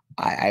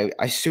I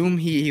assume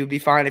he would be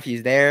fine if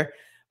he's there.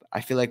 I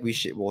feel like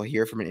we'll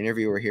hear from an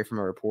interview or hear from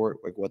a report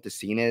like what the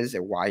scene is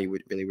and why he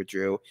really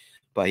withdrew.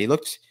 But he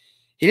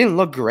didn't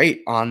look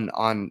great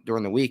on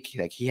during the week.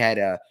 Like, he had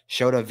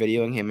Shota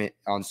videoing him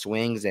on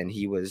swings, and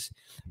he was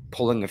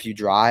pulling a few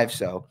drives.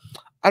 So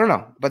I don't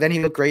know. But then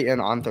he looked great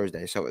on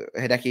Thursday. So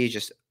Hideki is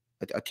just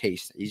a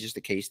case. He's just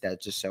a case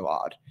that's just so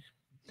odd.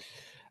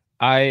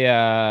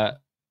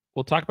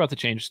 We'll talk about the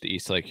changes to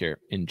East Lake here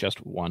in just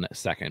 1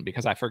 second,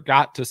 because I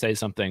forgot to say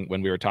something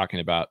when we were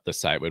talking about the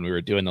site, when we were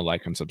doing the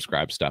like and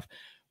subscribe stuff.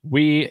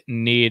 We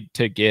need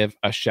to give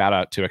a shout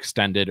out to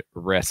Extended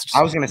Wrists.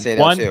 I was going to say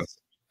that too.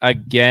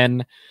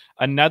 Again,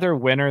 Another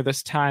winner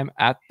this time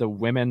at the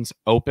Women's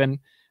Open.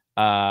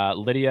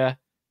 Lydia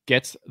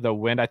gets the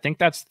win. I think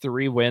that's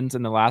 3 wins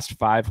in the last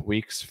 5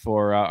 weeks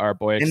for our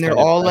boy. And they're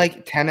all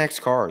like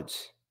 10x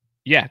cards.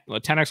 Yeah,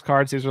 10x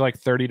cards. These are like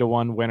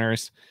 30-1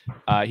 winners.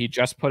 He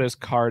just put his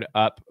card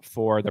up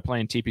for, they're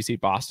playing TPC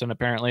Boston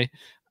apparently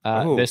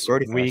this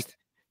week. Fast.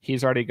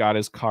 He's already got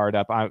his card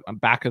up. I'm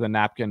back of the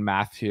napkin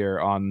math here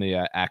on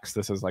the X.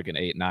 This is like an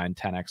 8, 9,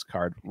 10x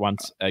card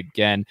once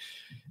again.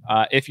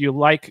 If you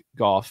like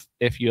golf,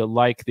 if you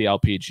like the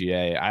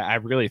LPGA, I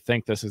really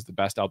think this is the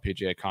best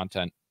LPGA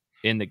content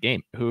in the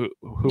game. Who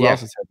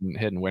else is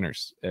hitting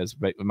winners as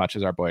much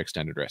as our boy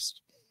Extended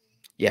Wrist?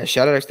 Yeah,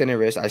 shout out Extended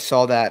Wrist. I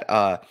saw that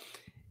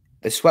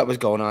the sweat was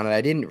going on, and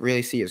I didn't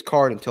really see his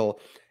card until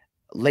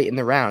late in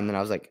the round. And I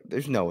was like,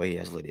 there's no way he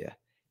has Lydia.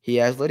 He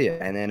has Lydia.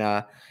 And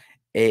then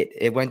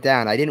it went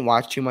down. I didn't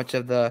watch too much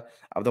of the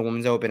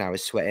Women's Open. I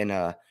was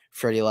sweating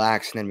Freddie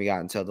Lax, and then we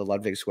got into the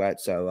Ludwig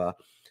sweat. So,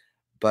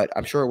 but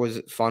I'm sure it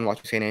was fun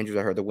watching St. Andrews.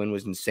 I heard the win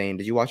was insane.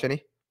 Did you watch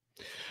any?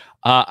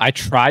 I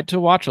tried to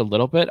watch a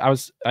little bit. I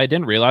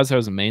didn't realize I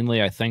was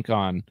mainly, I think,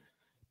 on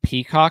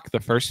Peacock the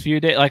first few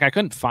days. Like I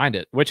couldn't find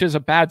it, which is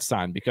a bad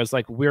sign because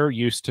like we're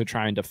used to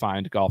trying to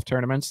find golf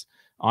tournaments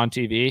on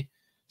TV.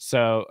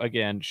 So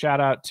again,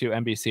 shout out to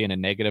NBC in a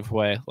negative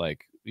way.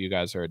 Like you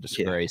guys are a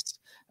disgrace.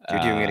 Yeah.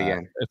 You're doing it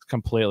again. It's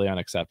completely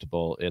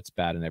unacceptable. It's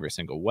bad in every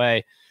single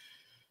way.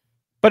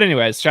 But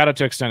anyways, shout out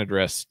to Extended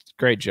Wrist.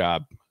 Great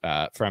job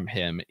from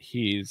him.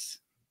 He's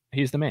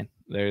the man.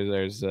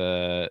 There's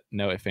no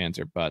ifs, ands,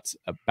 or buts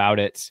about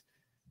it.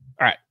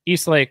 All right,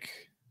 Eastlake,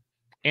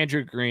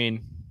 Andrew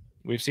Green.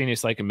 We've seen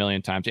Eastlake a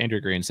million times.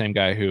 Andrew Green, same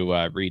guy who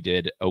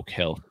redid Oak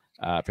Hill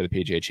for the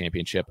PGA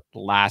Championship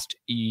last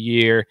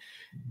year.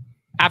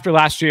 After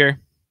last year,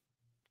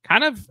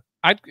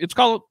 it's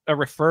called a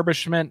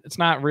refurbishment. It's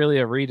not really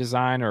a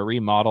redesign or a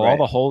remodel. Right. All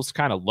the holes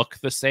kind of look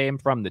the same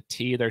from the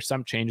tee. There's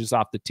some changes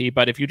off the tee,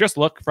 but if you just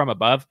look from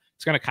above,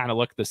 it's going to kind of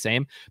look the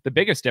same. The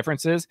biggest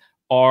differences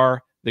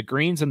are the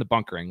greens and the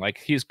bunkering. Like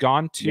he's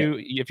gone to,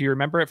 if you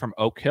remember it from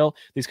Oak Hill,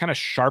 these kind of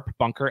sharp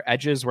bunker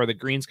edges where the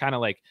greens kind of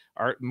like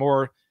are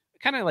more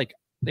kind of like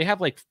they have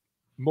like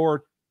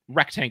more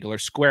rectangular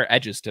square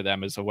edges to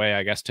them is a way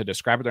I guess to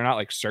describe it. They're not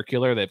like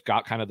circular. They've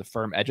got kind of the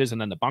firm edges,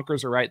 and then the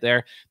bunkers are right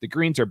there. The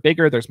greens are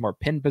bigger. There's more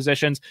pin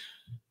positions.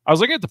 I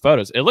was looking at the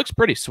photos. It looks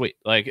pretty sweet.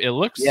 Like it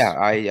looks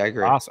I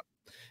agree. Awesome.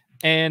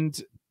 And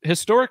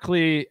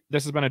historically,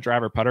 this has been a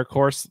driver putter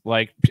course.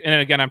 Like,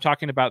 and again, I'm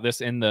talking about this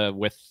in the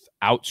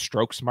without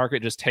strokes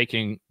market, just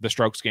taking the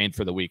strokes gained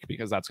for the week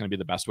because that's going to be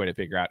the best way to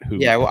figure out who.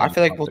 Yeah, well, I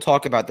feel like we'll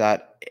talk about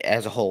that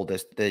as a whole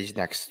these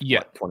next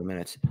 20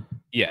 minutes.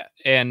 Yeah,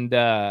 and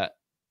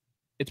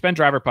it's been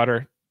driver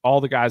putter. All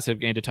the guys have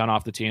gained a ton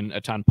off the tee and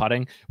a ton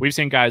putting. We've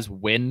seen guys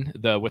win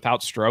the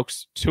without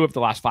strokes. 2 of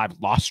the last 5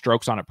 lost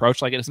strokes on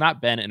approach. Like it has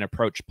not been an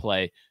approach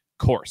play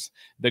course.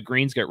 The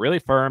greens get really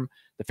firm.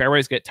 The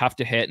fairways get tough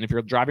to hit. And if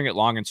you're driving it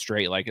long and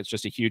straight, like it's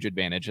just a huge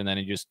advantage. And then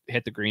you just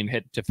hit the green,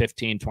 hit to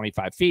 15,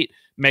 25 feet,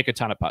 make a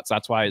ton of putts.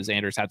 That's why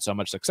Xander's had so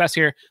much success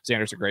here.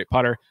 Xander's a great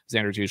putter.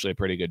 Xander's usually a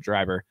pretty good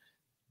driver.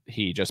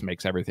 He just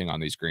makes everything on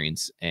these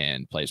greens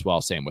and plays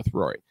well. Same with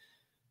Rory.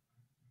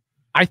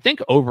 I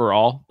think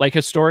overall, like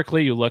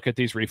historically, you look at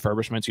these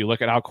refurbishments, you look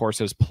at how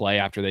courses play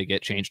after they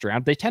get changed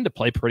around. They tend to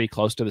play pretty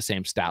close to the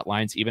same stat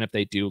lines, even if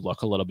they do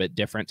look a little bit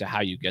different to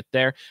how you get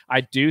there.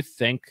 I do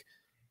think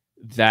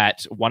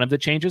that one of the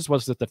changes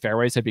was that the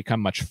fairways had become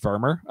much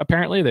firmer.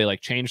 Apparently, they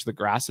like changed the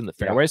grass in the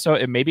fairway, so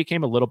it may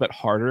became a little bit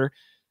harder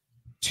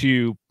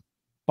to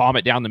bomb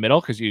it down the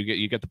middle because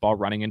you get the ball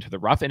running into the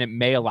rough, and it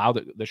may allow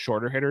the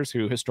shorter hitters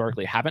who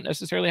historically haven't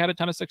necessarily had a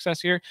ton of success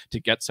here to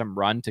get some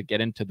run to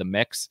get into the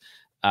mix.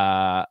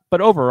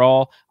 But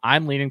overall,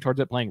 I'm leaning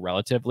towards it playing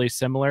relatively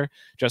similar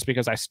just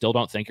because I still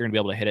don't think you're gonna be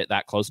able to hit it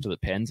that close to the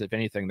pins. If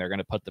anything, they're going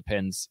to put the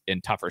pins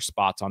in tougher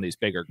spots on these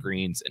bigger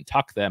greens and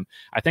tuck them.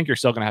 I think you're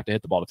still going to have to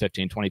hit the ball to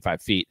 15,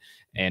 25 feet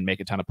and make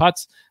a ton of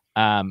putts.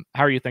 How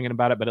are you thinking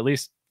about it? But at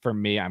least for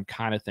me, I'm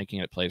kind of thinking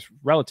it plays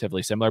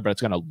relatively similar, but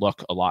it's going to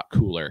look a lot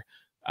cooler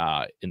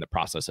in the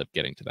process of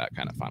getting to that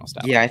kind of final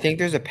step. Yeah, I think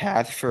there's a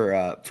path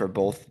for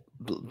both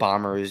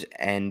bombers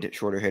and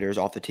shorter hitters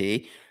off the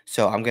tee.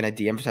 So I'm going to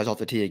de-emphasize off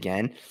the tee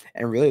again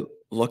and really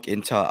look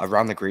into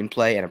around the green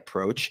play and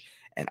approach.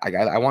 And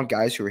I want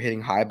guys who are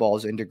hitting high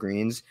balls into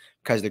greens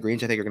because the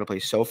greens I think are going to play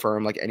so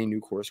firm like any new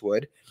course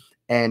would.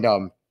 And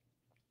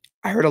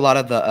I heard a lot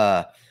of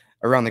the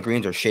around the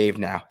greens are shaved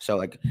now. So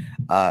like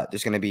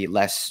there's going to be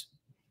less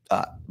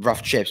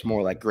rough chips,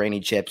 more like grainy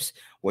chips,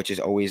 which is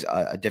always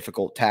a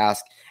difficult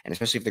task. And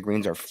especially if the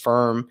greens are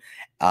firm,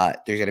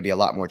 there's going to be a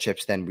lot more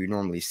chips than we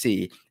normally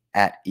see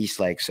at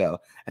Eastlake. So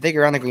I think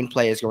around the green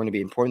play is going to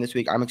be important this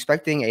week. I'm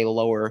expecting a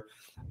lower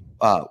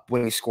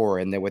winning score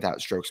in the without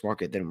strokes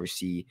market than we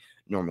see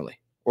normally,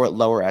 or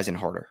lower as in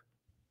harder.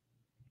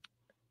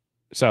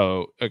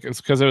 So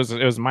it's because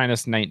it was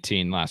minus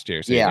 19 last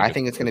year. So yeah, I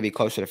think it's going to be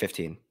closer to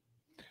 15.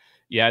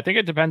 Yeah, I think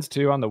it depends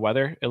too on the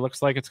weather. It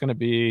looks like it's going to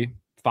be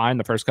fine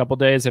the first couple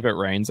days. If it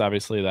rains,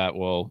 obviously that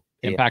will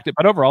impact it.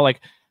 But overall, like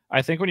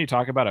I think when you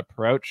talk about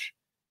approach,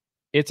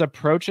 it's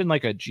approaching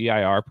like a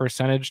GIR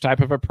percentage type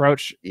of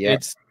approach. Yeah.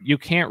 You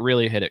can't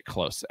really hit it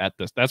close at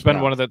this. That's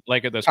been one of the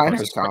like at this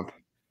course.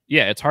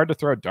 Yeah, it's hard to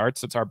throw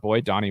darts. It's our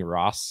boy Donnie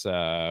Ross.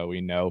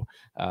 We know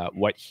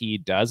what he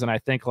does, and I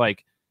think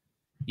like,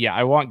 yeah,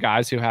 I want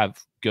guys who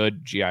have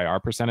good GIR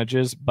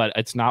percentages, but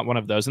it's not one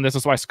of those. And this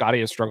is why Scottie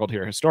has struggled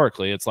here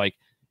historically. It's like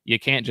you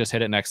can't just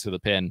hit it next to the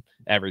pin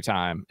every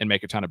time and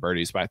make a ton of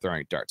birdies by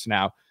throwing darts.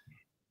 Now,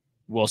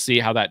 we'll see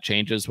how that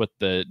changes with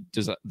the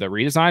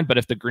redesign. But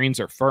if the greens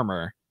are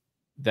firmer,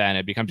 then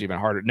it becomes even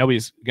harder.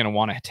 Nobody's going to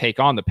want to take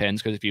on the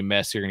pins because if you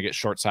miss, you're going to get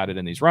short-sighted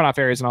in these runoff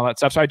areas and all that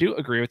stuff. So I do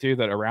agree with you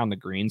that around the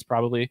greens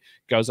probably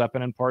goes up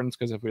in importance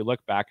because if we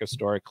look back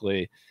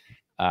historically,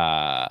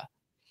 the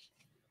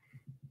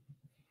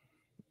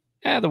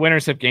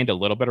winners have gained a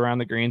little bit around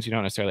the greens. You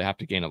don't necessarily have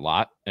to gain a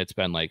lot. It's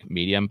been like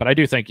medium, but I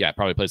do think, it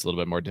probably plays a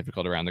little bit more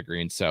difficult around the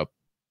greens. So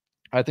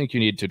I think you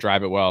need to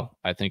drive it well.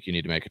 I think you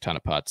need to make a ton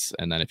of putts.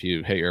 And then if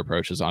you hit your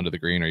approaches onto the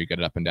green or you get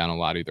it up and down a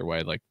lot, either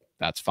way, like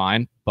that's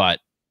fine. But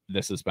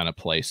this has been a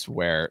place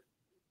where,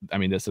 I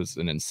mean, this is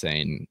an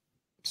insane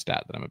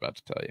stat that I'm about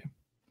to tell you.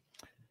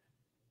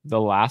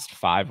 The last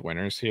 5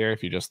 winners here,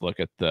 if you just look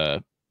at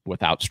the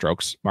without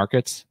strokes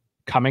markets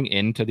coming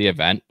into the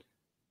event,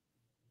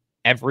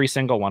 every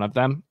single one of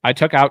them, I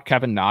took out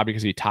Kevin Na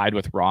because he tied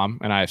with Rahm,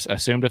 and I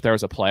assumed if there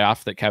was a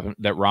playoff that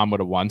Rahm would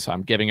have won, so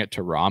I'm giving it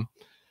to Rahm.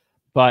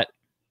 But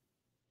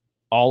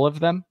all of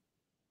them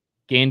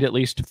gained at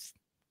least,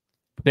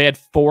 they had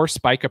 4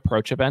 spike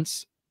approach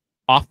events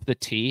off the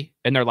tee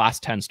in their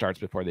last 10 starts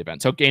before the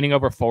event. So gaining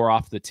over 4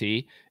 off the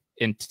tee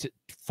in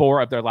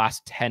 4 of their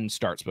last 10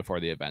 starts before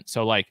the event.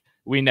 So like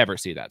we never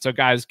see that. So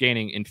guys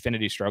gaining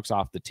infinity strokes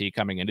off the tee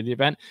coming into the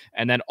event.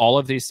 And then all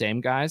of these same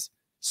guys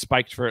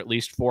spiked for at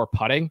least 4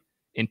 putting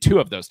in 2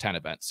 of those 10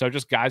 events. So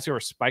just guys who are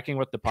spiking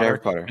with the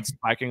putter and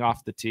spiking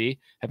off the tee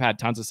have had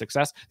tons of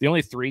success. The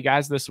only 3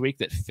 guys this week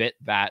that fit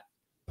that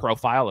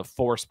profile of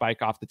 4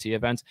 spike off the tee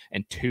events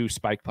and 2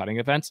 spike putting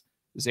events,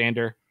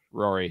 Xander,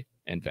 Rory,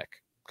 and Vic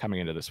coming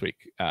into this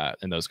week.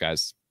 And those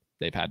guys,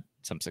 they've had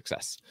some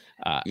success.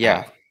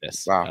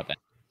 This event.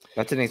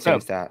 That's an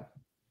insane stat.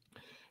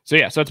 So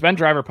yeah, so it's been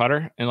driver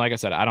putter. And like I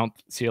said, I don't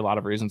see a lot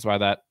of reasons why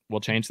that will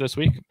change this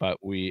week, but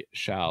we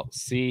shall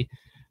see.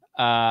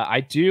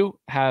 I do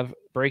have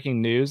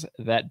breaking news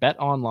that Bet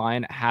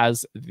Online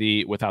has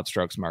the without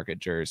strokes market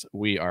jers.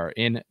 We are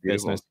in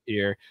business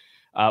here.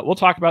 We'll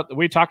talk about,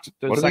 what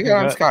do we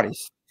got on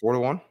Scotties?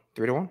 4-1,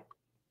 3-1,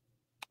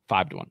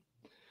 5-1.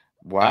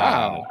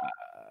 Wow.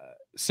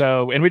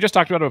 So, and we just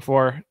talked about it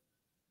before.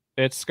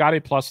 It's Scottie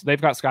plus, they've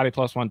got Scottie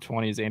plus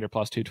 120, Xander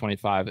plus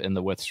 225 in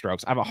the with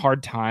strokes. I have a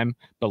hard time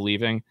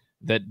believing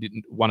that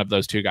one of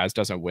those 2 guys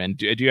doesn't win.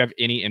 Do you have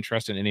any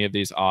interest in any of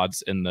these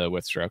odds in the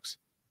with strokes?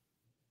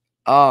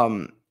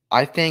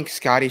 I think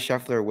Scottie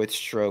Scheffler with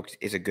strokes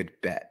is a good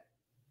bet,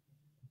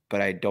 but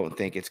I don't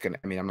think it's gonna.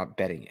 I mean, I'm not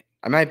betting it.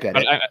 I might bet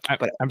it,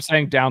 but I'm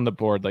saying down the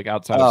board, like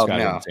outside of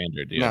Scottie and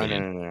Xander. Do you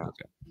No.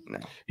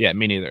 Okay. Yeah,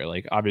 me neither.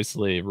 Like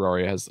obviously,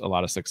 Rory has a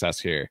lot of success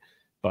here,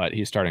 but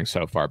he's starting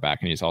so far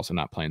back, and he's also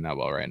not playing that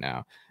well right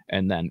now.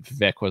 And then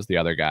Vic was the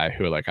other guy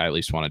who, like, I at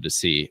least wanted to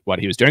see what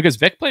he was doing because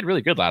Vic played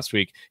really good last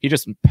week. He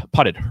just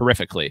putted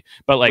horrifically,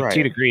 but like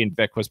tee to green,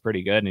 Vic was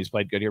pretty good, and he's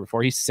played good here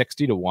before. He's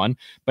 60-1,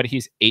 but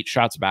he's 8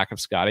 shots back of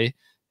Scottie,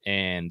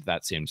 and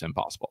that seems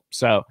impossible.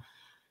 So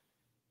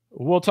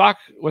we'll talk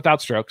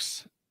without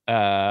strokes.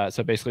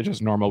 So basically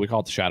just normal. We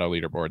call it the shadow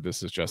leaderboard.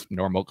 This is just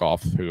normal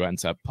golf who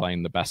ends up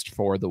playing the best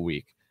for the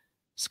week.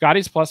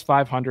 Scottie's plus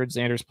 500,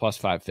 Xander's plus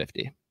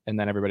 550. And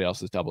then everybody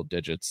else is double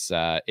digits.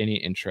 Any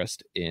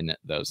interest in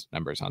those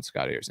numbers on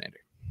Scottie or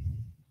Xander?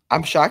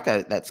 I'm shocked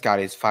that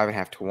Scottie's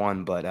 5.5 to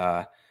 1, but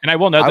and I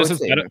will note this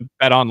is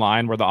bet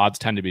online where the odds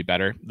tend to be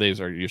better. These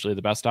are usually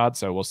the best odds,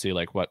 so we'll see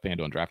like what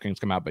FanDuel and DraftKings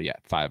come out. But yeah,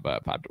 5 to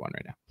 1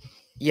 right now.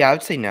 Yeah, I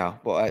would say no.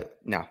 Well,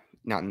 no,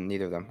 not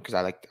neither of them because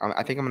I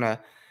think I'm gonna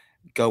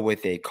go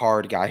with a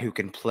card guy who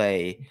can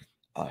play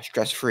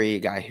stress-free,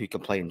 guy who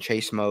can play in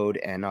chase mode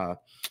and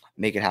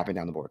make it happen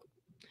down the board.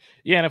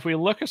 Yeah, and if we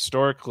look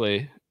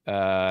historically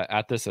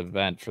at this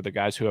event for the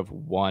guys who have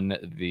won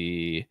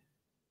the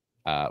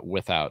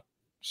without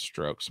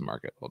strokes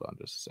market, hold on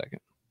just a second.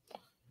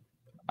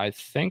 I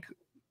think,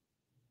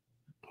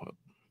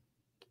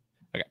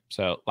 okay,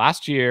 so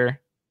last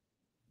year,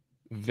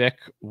 Vic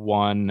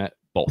won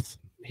both.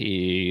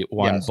 He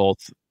won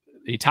both.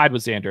 He tied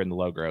with Xander in the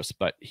low gross,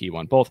 but he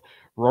won both.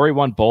 Rory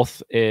won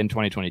both in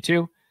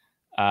 2022.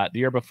 The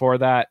year before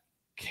that,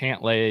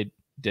 Cantlay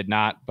did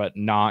not, but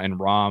Na and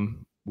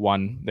Rahm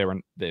won. They were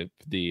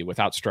the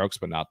without strokes,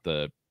 but not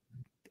the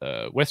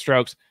with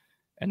strokes.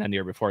 And then the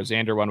year before,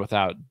 Xander won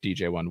without,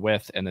 DJ won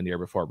with, and then the year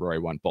before, Rory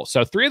won both.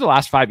 So 3 of the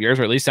last 5 years,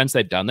 or at least since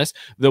they've done this,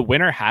 the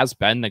winner has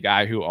been the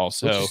guy who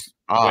also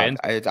wins.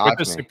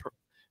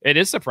 It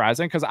is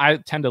surprising because I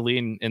tend to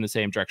lean in the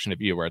same direction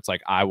of you, where it's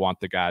like I want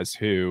the guys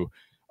who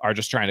are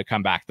just trying to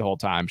come back the whole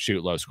time,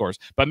 shoot low scores.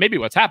 But maybe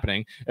what's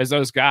happening is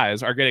those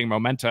guys are getting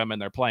momentum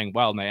and they're playing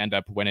well, and they end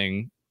up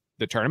winning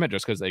the tournament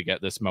just because they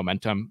get this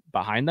momentum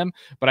behind them.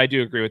 But I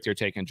do agree with your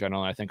take in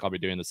general. And I think I'll be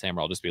doing the same,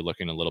 where I'll just be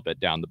looking a little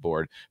bit down the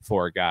board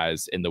for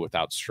guys in the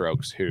without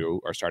strokes who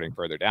are starting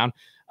further down.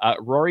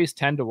 Rory's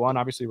 10-1.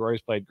 Obviously,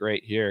 Rory's played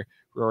great here.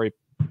 Rory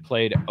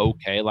played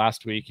okay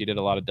last week. He did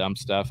a lot of dumb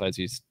stuff, as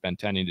he's been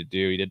tending to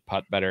do. He did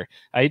putt better.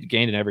 He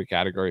gained in every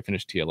category,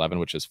 finished T11,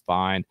 which is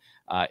fine.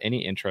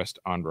 Any interest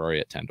on Rory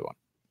at 10-1?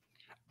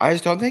 I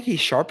just don't think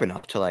he's sharp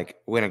enough to like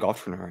win a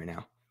golf tournament right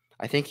now.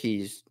 I think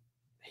he's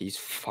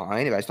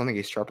fine, but I just don't think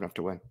he's sharp enough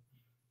to win.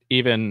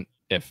 Even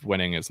if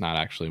winning is not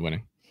actually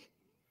winning.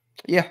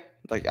 Yeah,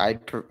 like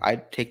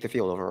I'd take the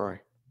field over Rory.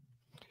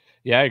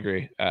 Yeah, I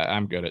agree.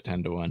 I'm good at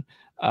 10-1.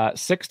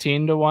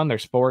 16-1.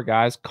 There's 4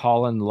 guys: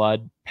 Collin,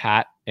 Ludd,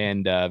 Pat,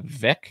 and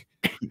Vic.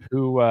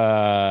 Who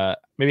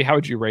maybe how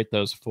would you rate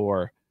those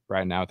 4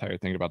 right now with how you're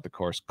thinking about the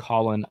course?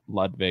 Collin,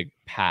 Ludwig,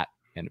 Pat,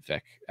 and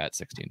Vic at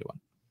 16-1.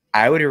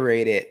 I would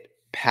rate it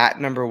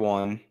Pat number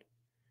 1,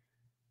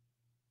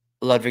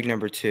 Ludwig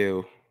number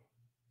 2,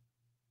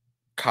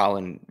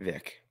 Collin,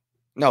 Vic.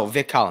 No,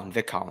 Vic, Collin.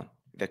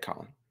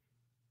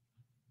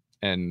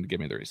 And give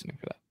me the reasoning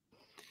for that.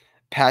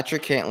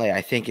 Patrick Cantlay,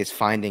 I think, is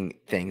finding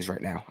things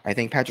right now. I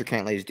think Patrick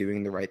Cantlay is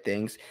doing the right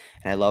things,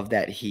 and I love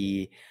that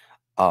he,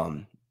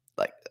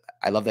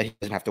 I love that he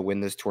doesn't have to win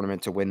this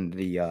tournament to win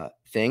the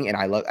thing, and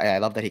I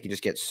love that he can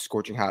just get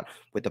scorching hot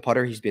with the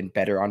putter. He's been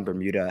better on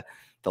Bermuda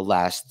the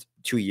last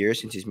 2 years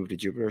since he's moved to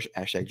Jupiter.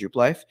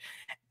 #JupeLife,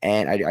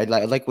 and I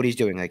like what he's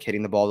doing, like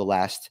hitting the ball the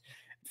last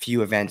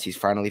few events. He's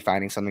finally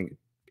finding something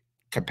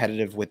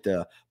competitive with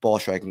the ball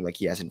striking, like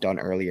he hasn't done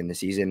early in the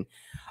season.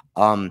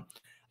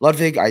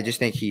 Ludwig, I just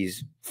think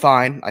he's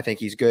fine. I think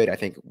he's good. I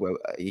think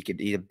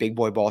he's a big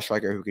boy ball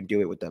striker who can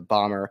do it with the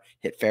bomber,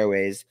 hit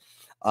fairways.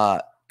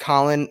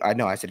 Collin, I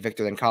know I said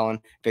Victor, then Collin.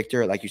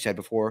 Victor, like you said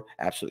before,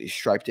 absolutely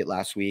striped it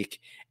last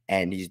week,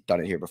 and he's done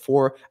it here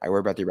before. I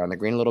worry about the around the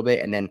green a little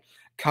bit. And then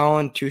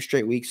Collin, 2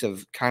 straight weeks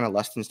of kind of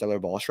less than stellar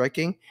ball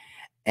striking,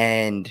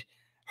 and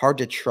hard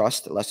to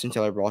trust less than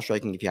stellar ball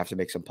striking if you have to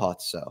make some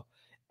putts. So,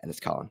 and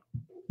it's Collin.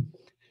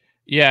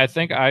 Yeah, I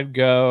think I'd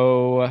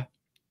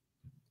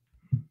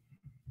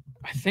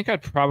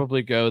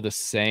probably go the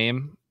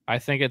same. I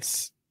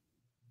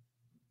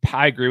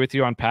agree with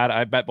you on Pat.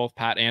 I bet both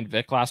Pat and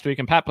Vic last week,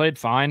 and Pat played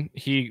fine.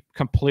 He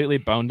completely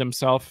boned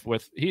himself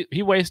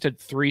he wasted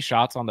 3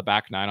 shots on the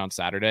back 9 on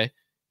Saturday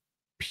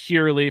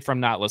purely from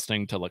not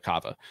listening to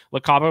LaCava.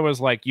 LaCava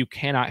was like, you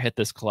cannot hit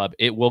this club.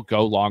 It will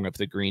go long of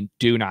the green.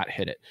 Do not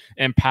hit it.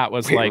 And Pat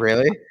was like,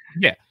 really?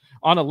 Yeah.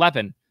 On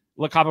 11,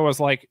 LaCava was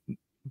like,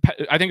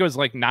 I think it was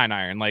like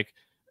 9-iron. Like,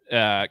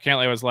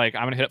 Cantlay was like,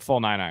 I'm going to hit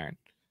full 9-iron.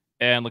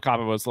 And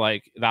LaCava was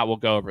like, that will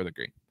go over the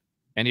green.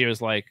 And he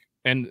was like,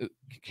 and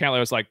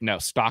Cantlay was like, no,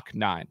 stock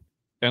 9.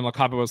 And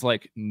LaCava was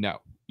like, no,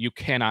 you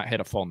cannot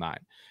hit a full 9.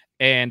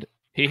 And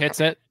he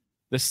hits it.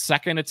 The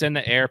second it's in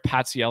the air,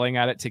 Pat's yelling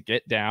at it to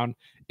get down.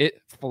 It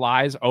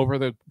flies over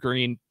the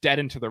green, dead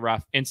into the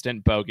rough,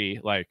 instant bogey,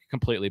 like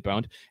completely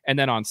boned. And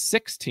then on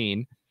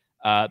 16,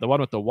 the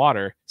one with the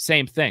water,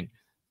 same thing.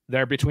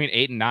 They're between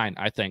 8 and 9,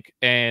 I think.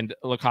 And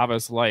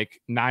LaCava's like,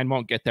 9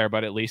 won't get there,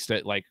 but at least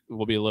it like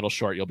will be a little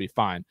short. You'll be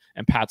fine.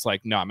 And Pat's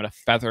like, no, I'm going to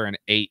feather an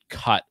 8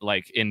 cut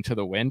like into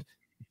the wind,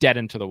 dead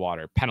into the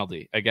water,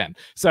 penalty again.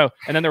 So,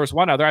 and then there was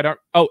one other,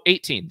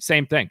 18,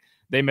 same thing.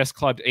 They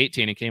misclubbed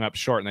 18 and came up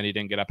short, and then he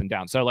didn't get up and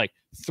down. So like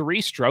 3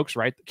 strokes,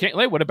 right?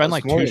 Cantlay would have been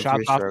like 2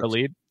 shots off the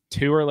lead.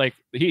 2 or like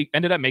he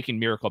ended up making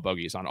miracle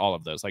bogeys on all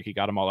of those. Like he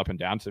got them all up and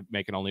down to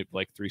make it only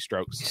like 3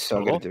 strokes. He's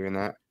so good at doing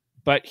that.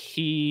 But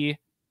he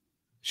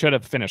should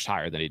have finished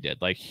higher than he did.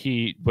 Like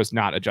he was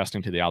not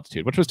adjusting to the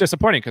altitude, which was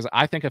disappointing because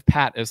I think of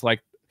Pat as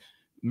like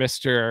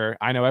Mr.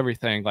 I know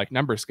everything, like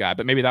numbers guy,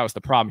 but maybe that was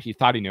the problem. He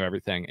thought he knew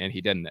everything and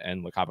he didn't,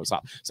 and LaCava was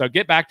off. So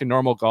get back to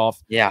normal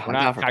golf. Yeah, we're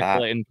not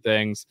calculating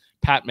things.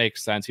 Pat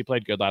makes sense. He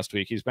played good last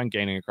week. He's been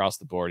gaining across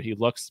the board. He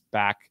looks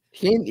back.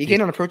 He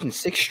gained on approach in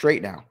 6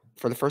 straight now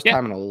for the first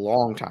time in a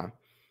long time.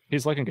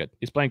 He's looking good.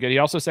 He's playing good. He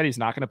also said he's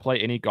not going to play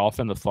any golf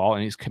in the fall,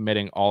 and he's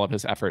committing all of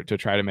his effort to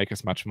try to make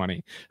as much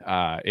money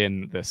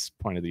in this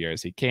point of the year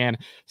as he can.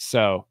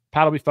 So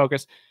Pat will be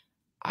focused.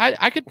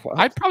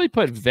 I'd probably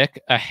put Vic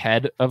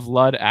ahead of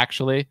Ludd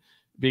actually,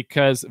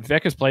 because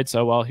Vic has played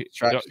so well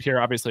here.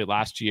 Obviously,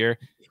 last year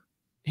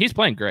he's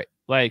playing great.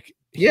 Like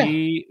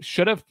he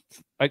should have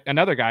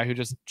another guy who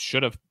just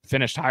should have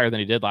finished higher than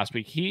he did last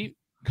week. He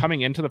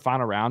coming into the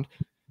final round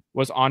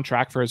was on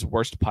track for his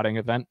worst putting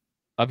event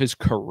of his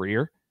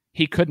career.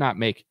 He could not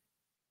make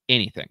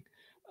anything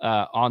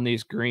on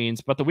these greens,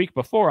 but the week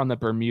before on the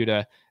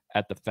Bermuda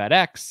at the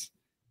FedEx,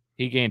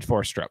 he gained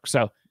 4 strokes.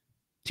 So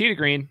tee to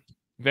green.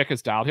 Vic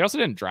is dialed. He also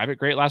didn't drive it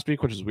great last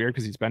week, which is weird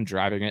because he's been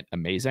driving it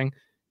amazing.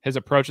 His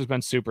approach has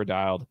been super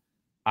dialed.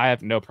 I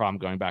have no problem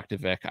going back to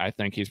Vic. I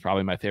think he's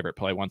probably my favorite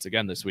play once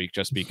again this week,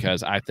 just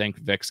because I think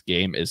Vic's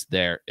game is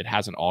there. It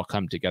hasn't all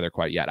come together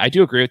quite yet. I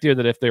do agree with you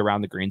that if the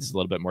around the greens is a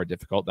little bit more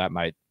difficult, that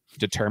might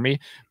deter me,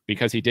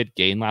 because he did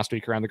gain last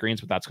week around the greens,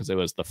 but that's because it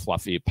was the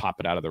fluffy pop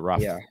it out of the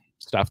rough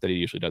stuff that he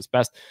usually does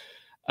best.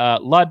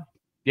 Ludd,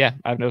 I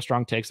have no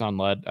strong takes on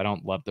Ludd. I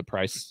don't love the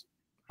price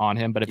on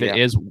him. But if it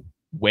is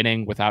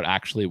winning without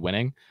actually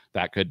winning,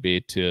 that could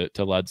be to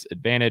Lud's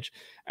advantage.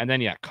 And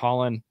then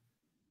Collin,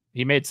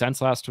 he made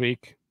sense last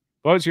week.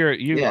 What was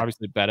you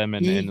obviously bet him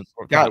and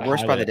got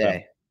worse by the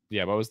day.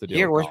 Yeah, what was the deal?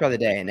 He got worse by the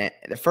day, and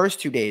the first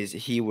 2 days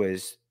he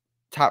was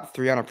top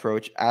 3 on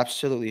approach,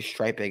 absolutely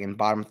striping, and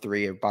bottom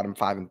 3 or bottom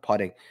 5 in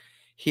putting.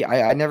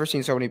 I never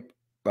seen so many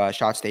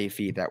shots to 8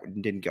 feet that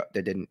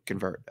didn't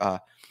convert.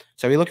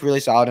 So he looked really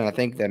solid, and I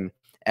think then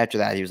after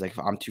that he was like,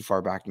 I'm too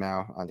far back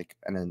now, I think,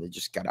 and then they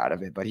just got out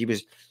of it. But he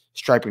was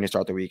striping to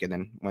start the week and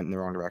then went in the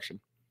wrong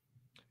direction.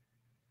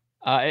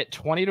 At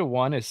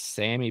 20-1 is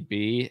Sammy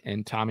B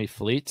and Tommy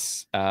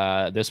Fleets.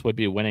 This would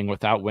be winning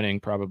without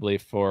winning probably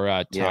for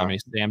Tommy.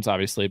 Sam's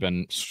obviously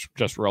been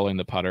just rolling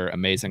the putter,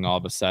 amazing all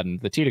of a sudden.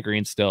 The tee to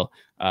green still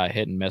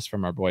hit and miss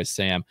from our boy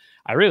Sam.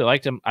 I really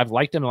liked him. I've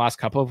liked him the last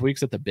couple of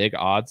weeks at the big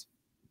odds.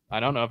 I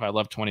don't know if I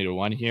love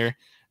 20-1 here,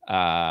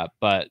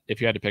 but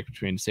if you had to pick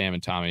between Sam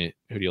and Tommy,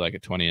 who do you like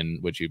at 20,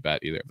 and would you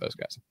bet either of those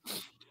guys?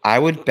 I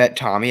would bet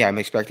Tommy. I'm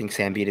expecting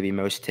Sam B to be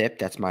most tipped.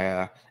 That's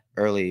my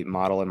early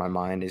model in my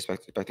mind is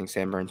expecting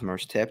Sam Burns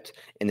most tipped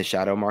in the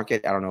shadow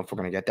market. I don't know if we're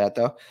going to get that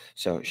though.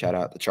 So shout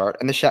out the chart,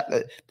 and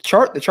the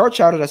chart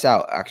shouted us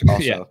out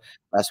also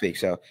last week.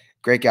 So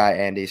great guy,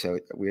 Andy. So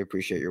we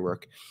appreciate your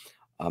work.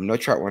 No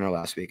chart winner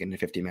last week in the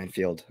 50-man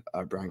field,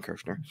 Brian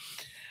Kirshner.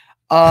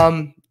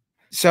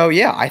 So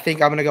I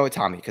think I'm going to go with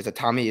Tommy because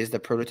Tommy is the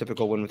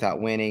prototypical win without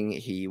winning.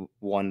 He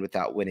won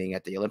without winning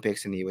at the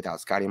Olympics, and he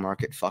without Scottie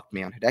market fucked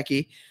me on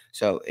Hideki.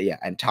 So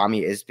and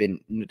Tommy has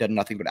done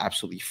nothing but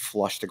absolutely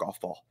flush the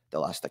golf ball the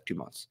last 2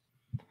 months.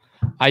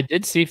 I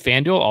did see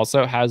FanDuel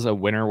also has a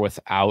winner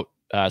without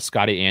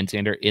Scottie and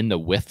Xander in the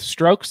with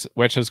strokes,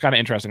 which is kind of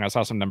interesting. I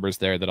saw some numbers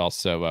there that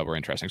also were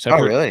interesting. So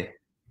really?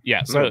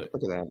 Yeah. So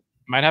look at that.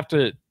 Might have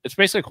to. It's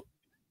basically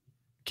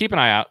keep an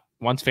eye out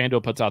once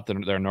FanDuel puts out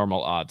their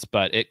normal odds,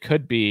 but there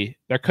could be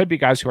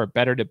guys who are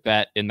better to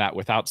bet in that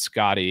without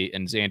Scottie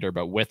and Xander,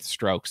 but with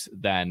strokes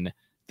than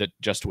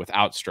just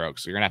without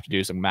strokes. So you're gonna have to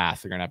do some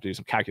math. You're gonna have to do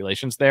some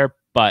calculations there,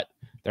 but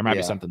there might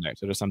be something there.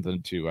 So there's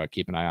something to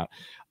keep an eye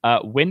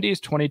out.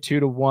 Wyndy's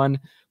 22-1.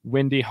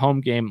 Wyndy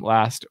home game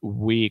last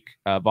week,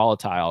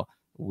 volatile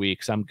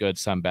week, some good,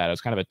 some bad. It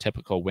was kind of a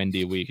typical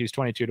Wyndy week. He's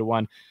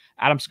 22-1.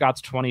 Adam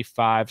Scott's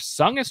 25.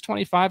 Sung is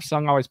 25.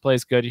 Sung always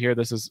plays good here.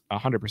 This is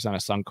 100% a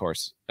Sung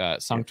course.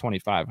 Sung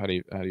 25. How do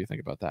you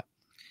think about that?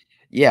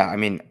 Yeah, I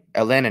mean,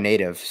 Atlanta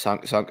native.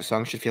 Sung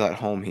should feel at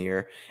home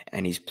here,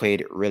 and he's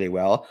played really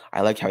well.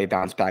 I like how he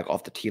bounced back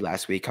off the tee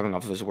last week, coming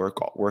off of his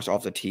worst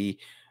off the tee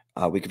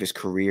week of his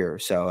career.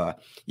 So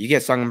you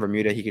get Sung in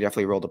Bermuda, he could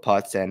definitely roll the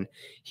putts, and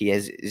he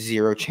has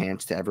zero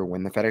chance to ever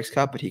win the FedEx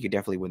Cup, but he could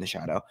definitely win the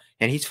Shadow.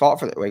 And he's fought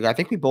for it. I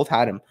think we both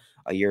had him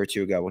a year or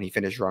two ago when he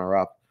finished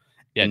runner-up.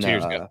 Yeah, 2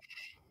 years ago.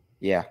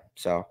 Yeah.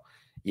 So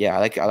I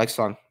like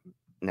Sung,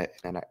 and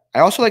I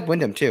also like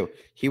Wyndham too.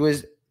 He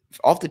was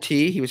off the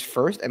tee. He was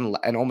first and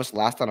almost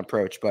last on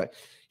approach, but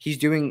he's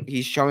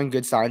showing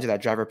good signs of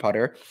that driver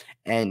putter,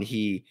 and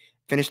he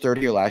finished third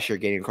here last year,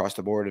 getting across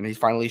the board, and he's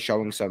finally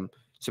showing some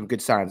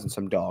good signs and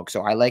some dogs.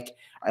 So I like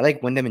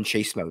Wyndham in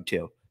chase mode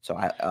too. So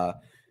I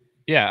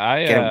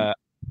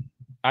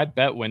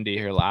bet Wyndy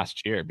here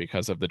last year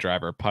because of the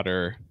driver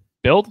putter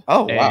build.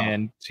 Oh, wow.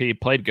 And he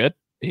played good.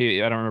 I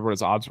don't remember what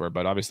his odds were,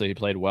 but obviously he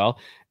played well,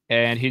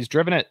 and he's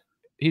driven it.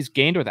 He's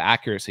gained with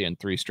accuracy in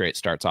 3 straight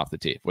starts off the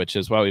tee, which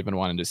is what we've been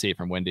wanting to see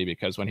from Wyndy,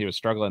 because when he was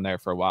struggling there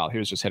for a while, he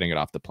was just hitting it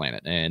off the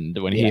planet.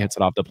 And when he hits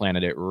it off the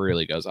planet, it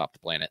really goes off the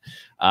planet.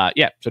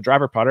 So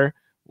driver putter,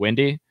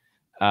 Wyndy,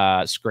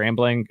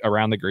 scrambling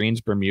around the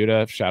greens,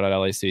 Bermuda, shout out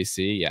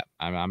LACC. Yeah,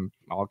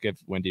 I'll give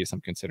Wyndy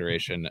some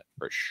consideration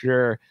for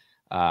sure.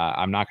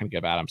 I'm not going to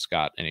give Adam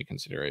Scott any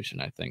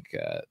consideration. I think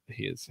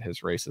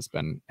his race has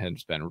been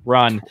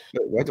run.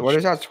 What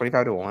is that?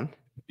 25-1.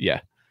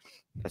 Yeah,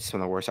 that's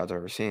one of the worst odds I've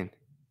ever seen.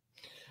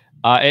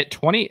 At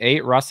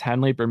 28, Russ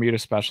Henley, Bermuda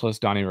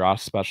specialist, Donnie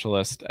Ross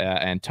specialist,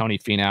 and Tony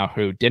Finau,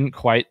 who didn't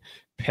quite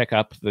pick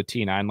up the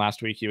T9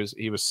 last week. He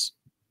was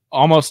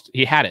almost,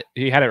 he had it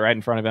right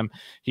in front of him.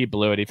 He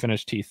blew it. He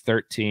finished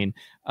T13,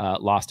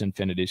 lost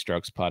infinity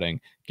strokes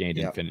putting, gained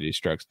infinity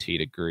strokes tee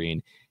to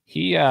green.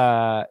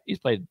 He's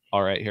played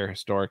all right here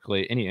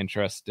historically. Any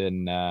interest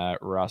in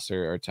Russ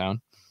or Tone?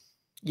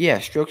 Yeah,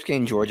 strokes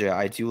gained Georgia.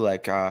 I do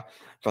like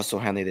Russell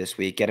Henley this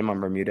week. Get him on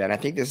Bermuda, and I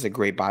think this is a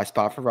great buy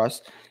spot for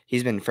Russ.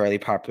 He's been fairly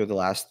popular the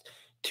last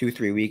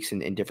 2-3 weeks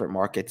in different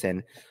markets,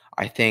 and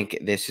I think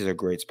this is a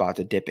great spot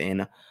to dip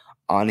in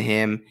on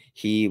him.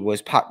 He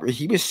was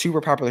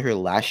super popular here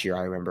last year,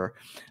 I remember.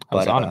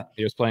 But on him.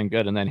 He was playing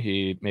good, and then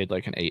he made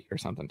like an 8 or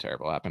something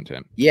terrible happened to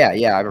him. Yeah,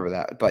 I remember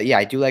that. But yeah,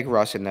 I do like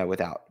Russ in the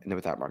without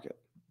market.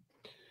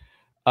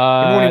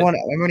 Remember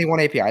when he won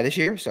API this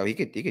year, so he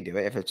could do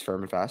it if it's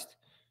firm and fast.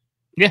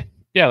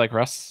 Yeah, like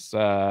Russ,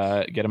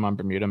 get him on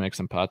Bermuda, make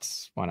some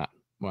putts. Why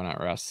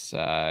not Russ?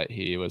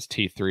 He was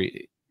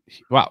T3.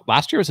 Wow,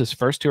 last year was his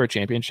first tour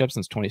championship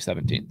since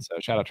 2017. So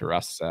shout out to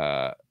Russ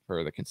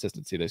for the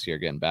consistency this year,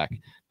 getting back.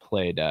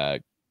 Played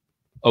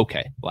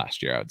okay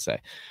last year, I would say.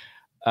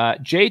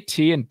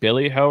 JT and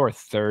Billy Ho are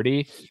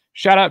 30.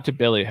 Shout out to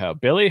Billy Ho.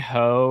 Billy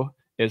Ho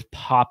is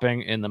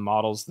popping in the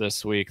models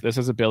this week. This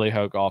is a Billy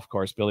Ho golf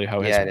course. Billy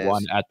Ho has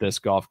won at this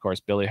golf course.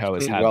 Billy Ho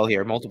has had well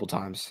here multiple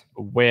times.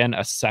 Win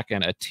a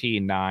second, a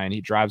T9. He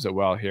drives it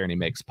well here and he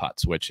makes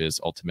putts, which is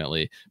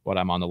ultimately what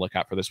I'm on the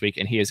lookout for this week.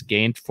 And he has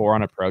gained 4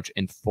 on approach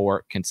in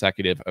 4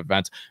 consecutive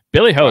events.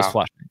 Billy Ho is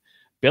flushing.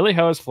 Billy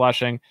Ho is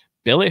flushing.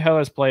 Billy Ho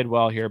has played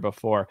well here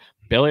before.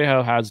 Billy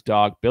Ho has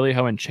dog. Billy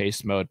Ho in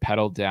chase mode,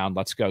 pedal down.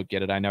 Let's go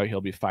get it. I know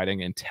he'll be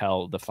fighting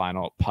until the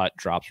final putt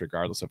drops,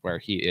 regardless of where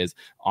he is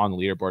on the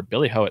leaderboard.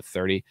 Billy Ho at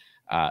 30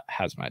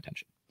 has my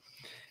attention.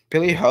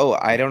 Billy Ho,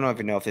 I don't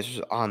even know if this was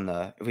on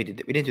the we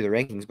didn't do the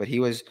rankings, but he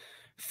was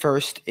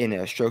first in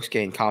a strokes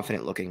gained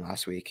confident looking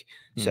last week.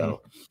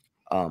 So,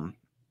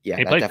 yeah,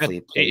 he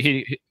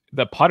definitely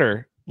the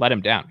putter let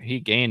him down. He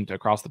gained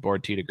across the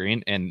board tee to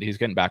green, and he's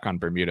getting back on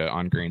Bermuda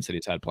on greens that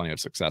he's had plenty of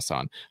success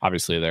on.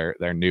 Obviously,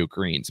 they're new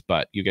greens,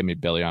 but you give me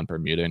Billy on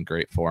Bermuda in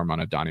great form on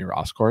a Donnie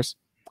Ross course,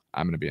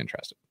 I'm going to be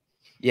interested.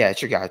 Yeah,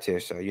 it's your guy too,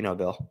 so you know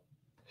Bill.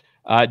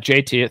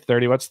 JT at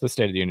 30. What's the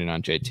state of the union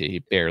on JT? He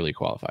barely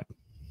qualified.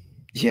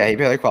 Yeah, he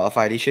barely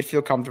qualified. He should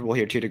feel comfortable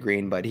here tee to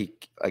green, but he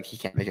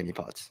can't make any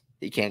putts.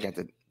 He can't get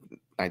to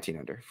 19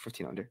 under,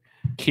 15 under.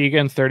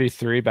 Keegan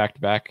 33 back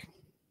to back.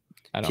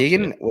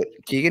 Keegan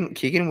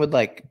would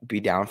like be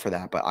down for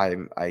that, but I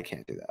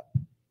can't do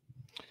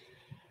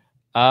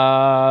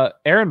that.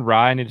 Aaron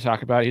Rye, I need to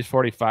talk about. He's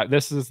 45.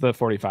 This is the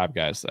 45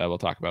 guys. We'll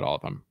talk about all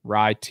of them.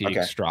 Rye,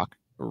 Theegs,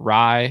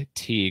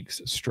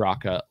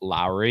 Straka,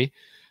 Lowry.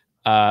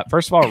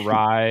 First of all,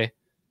 Rye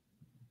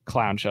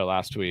clown show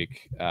last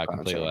week.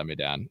 Completely let me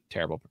down.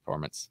 Terrible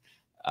performance.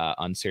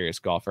 Unserious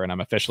golfer, and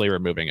I'm officially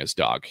removing his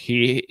dog.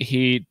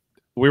 We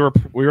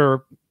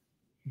were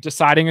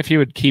deciding if he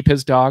would keep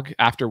his dog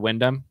after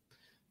Wyndham.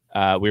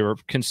 We were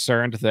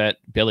concerned that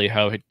Billy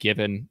Ho had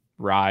given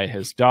Rye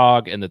his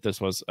dog and that this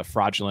was a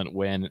fraudulent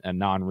win, a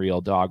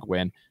non-real dog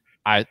win.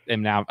 I've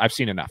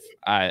seen enough.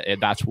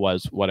 That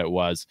was what it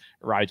was.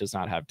 Rye does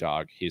not have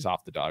dog. He's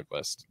off the dog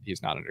list.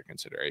 He's not under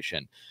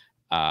consideration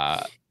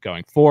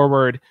going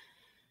forward.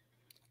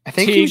 I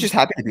think he was just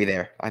happy to be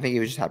there.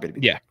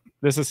 Yeah.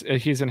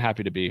 He's in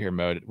happy to be here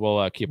mode.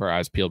 We'll keep our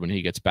eyes peeled when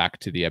he gets back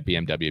to the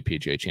BMW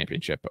PGA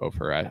Championship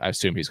over. I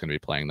assume he's going to be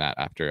playing that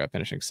after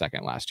finishing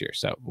second last year.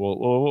 So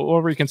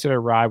we'll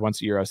reconsider Rye once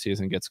the Euro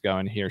season gets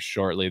going here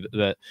shortly.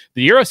 The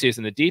Euro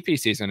season, the DP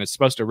season, is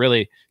supposed to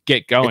really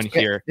get going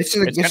here. This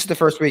is the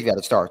first week that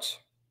it starts.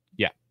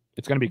 Yeah,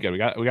 it's going to be good.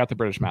 We got the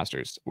British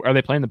Masters. Are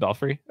they playing the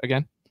Belfry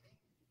again?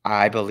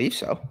 I believe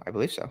so.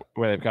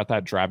 Where they've got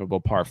that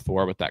drivable par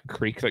 4 with that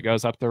creek that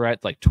goes up the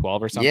right, like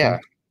 12 or something. Yeah.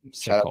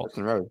 Shout out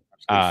to Rory.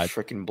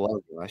 Freaking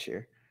blow last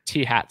year.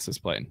 T Hats is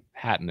playing.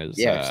 Hatton is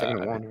is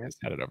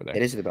headed over there.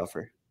 It is the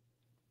Belfry.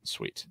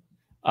 Sweet.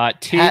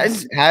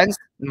 Hatton's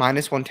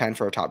minus 110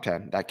 for a top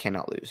 10. That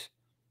cannot lose.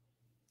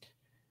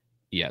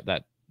 Yeah,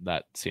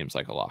 that seems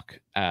like a lock.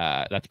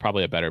 That's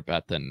probably a better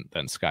bet than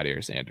Scottie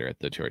or Xander at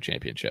the Tour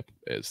Championship.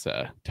 Is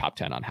top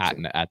 10 on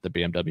Hatton at the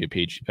BMW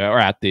PG or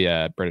at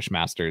the British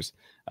Masters.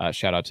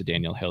 Shout out to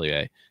Daniel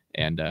Hillier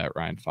and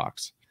Ryan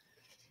Fox.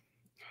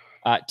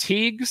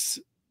 Theegs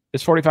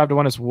is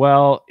 45-1 as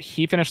well.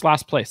 He finished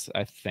last place,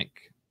 I think,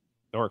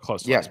 or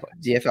close to last place.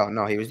 DFL.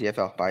 No, he was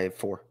DFL by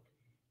 4,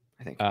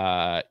 I think.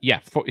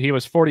 He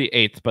was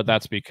 48th, but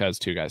that's because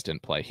 2 guys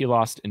didn't play. He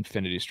lost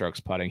infinity strokes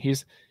putting.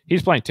 He's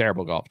playing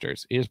terrible golf.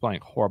 He is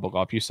playing horrible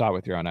golf. You saw it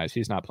with your own eyes.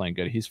 He's not playing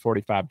good. He's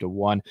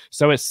 45-1.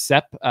 So is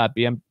Sepp,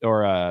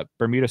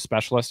 Bermuda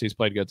specialist. He's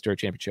played good Tour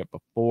Championship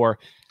before.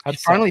 He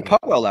finally put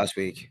well last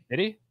week. Did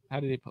he?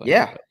 How did he play?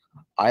 Yeah.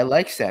 I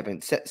like Sepp,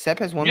 and Sepp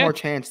has one more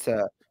chance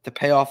to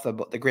pay off the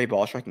great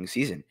ball striking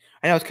season.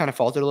 I know it's kind of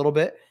faltered a little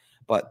bit,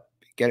 but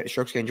get it,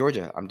 strokes gained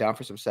Georgia. I'm down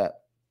for some Sepp.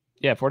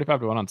 Yeah,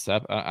 45-1 on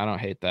Sepp. I don't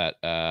hate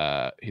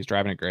that. He's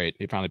driving it great.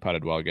 He finally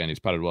putted well again. He's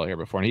putted well here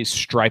before, and he's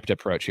striped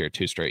approach here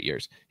 2 straight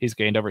years. He's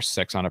gained over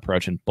 6 on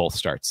approach in both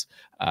starts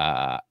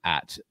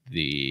at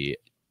the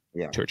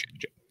Tour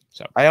Championship.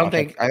 So I don't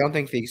think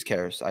Theegs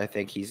cares. I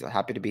think he's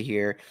happy to be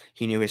here.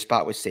 He knew his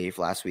spot was safe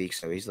last week,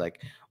 so he's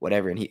like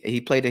whatever. And he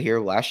played it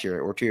here last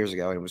year or 2 years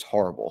ago, and it was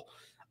horrible.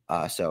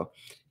 So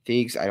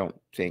Theegs, I don't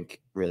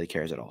think really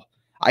cares at all.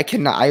 I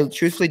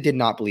truthfully did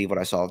not believe what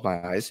I saw with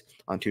my eyes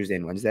on Tuesday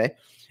and Wednesday.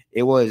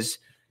 It was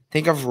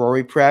think of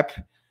Rory prep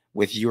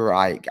with you or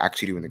I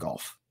actually doing the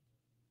golf.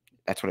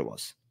 That's what it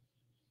was.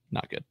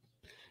 Not good.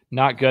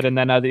 Not good. And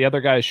then the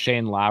other guy is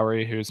Shane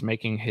Lowry, who's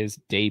making his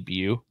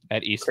debut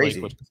at East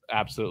Lake, which is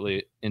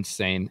absolutely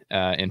insane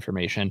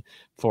information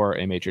for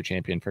a major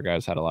champion for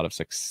guys who had a lot of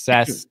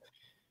success.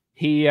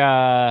 He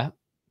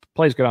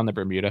plays good on the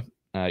Bermuda.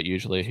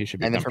 Usually he should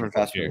be. And then from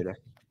fast Bermuda.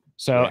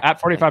 So at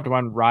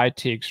 45-1, Rye,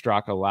 Theegs,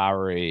 Straka,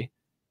 Lowry.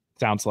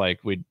 Sounds like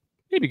we'd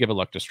maybe give a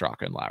look to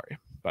Straka and Lowry,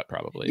 but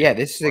probably. Yeah,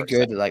 this is a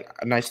good,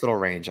 a nice little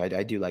range.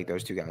 I do like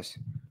those 2 guys.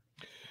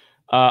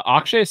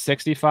 Akshay is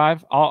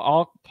 65.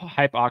 I'll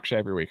hype Akshay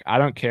every week. I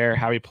don't care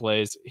how he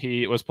plays.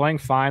 He was playing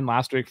fine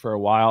last week for a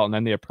while, and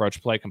then the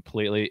approach play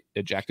completely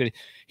ejected.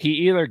 He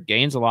either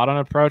gains a lot on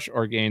approach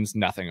or gains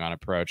nothing on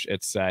approach.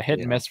 It's hit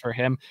and miss for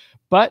him,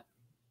 but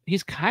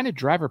he's kind of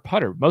driver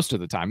putter most of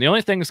the time. The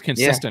only things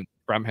consistent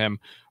from him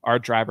are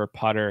driver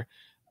putter.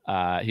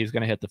 He's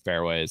going to hit the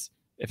fairways.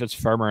 If it's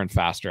firmer and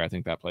faster, I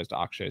think that plays to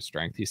Akshay's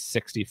strength. He's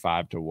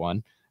 65 to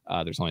 1.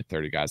 There's only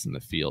 30 guys in the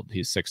field.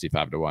 He's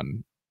 65 to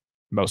 1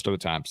 most of the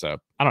time. So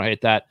I don't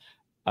hate that.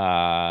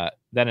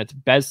 Then it's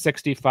Bez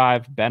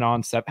 65, Ben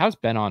on 7. How's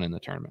Ben on in the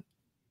tournament?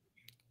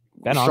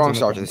 Strong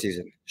start to the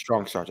season.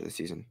 Strong start to the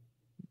season.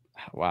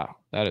 Wow.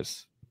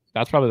 That's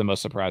probably the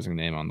most surprising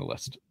name on the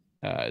list.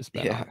 Is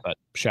Ben on. But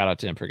shout out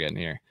to him for getting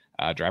here.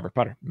 Driver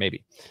putter,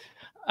 maybe.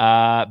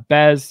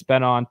 Bez,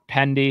 Ben on,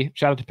 Pendy.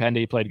 Shout out to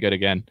Pendy. Played good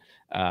again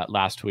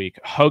last week.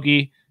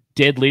 Hoagie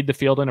did lead the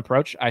field in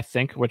approach, I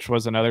think, which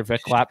was another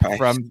Vic clap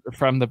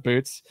from the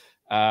boots.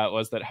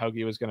 Was that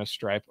Hoagie was going to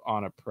stripe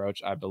on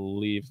approach. I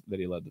believe that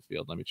he led the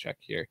field. Let me check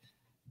here.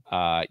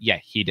 Yeah,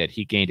 he did.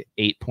 He gained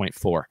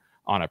 8.4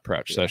 on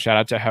approach. So shout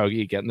out to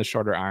Hoagie getting the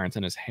shorter irons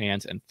in his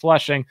hands and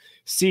flushing.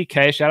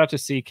 CK, shout out to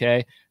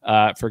CK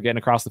for getting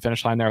across the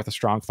finish line there with a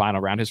strong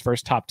final round. His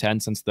first top 10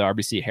 since the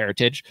RBC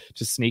Heritage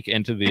to sneak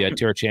into the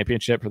Tour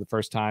Championship for the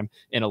first time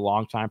in a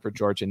long time for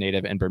Georgia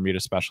native and Bermuda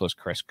specialist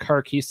Chris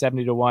Kirk. He's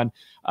 70 to 1.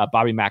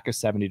 Bobby Mack is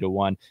 70 to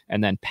 1.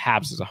 And then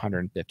Pabs is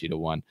 150 to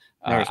 1.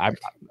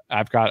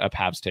 I've got a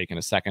Pabs take in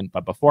a second.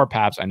 But before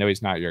Pabs, I know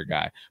he's not your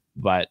guy.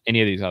 But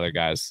any of these other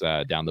guys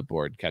down the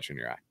board catching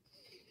your eye.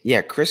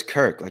 Yeah, Chris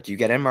Kirk, like you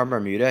get him on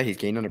Bermuda, he's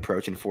gained an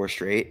approach in 4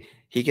 straight.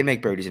 He can make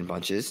birdies in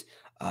bunches.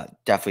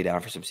 Definitely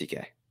down for some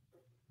CK.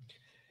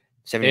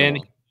 71.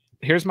 And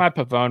here's my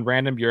Pavone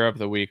random Euro of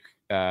the week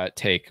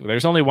take.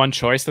 There's only one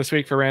choice this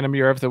week for random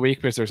Euro of the week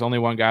because there's only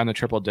one guy in the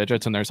triple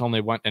digits, and there's only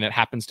one, and it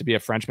happens to be a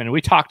Frenchman. And we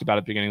talked about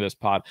at the beginning of this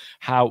pod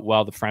how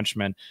well the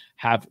Frenchmen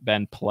have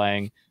been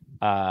playing.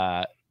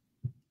 What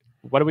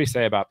do we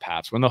say about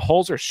Pats? When the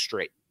holes are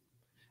straight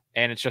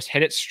and it's just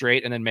hit it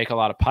straight and then make a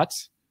lot of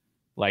putts,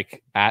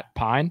 like at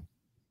Pine,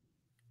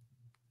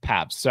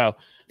 Pabs. So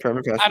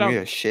I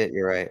don't shit.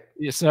 You're right.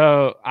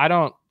 So I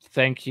don't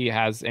think he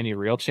has any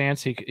real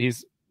chance.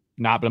 He's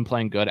not been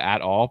playing good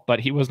at all, but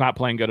he was not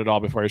playing good at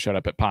all before he showed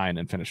up at Pine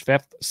and finished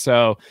 5th.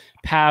 So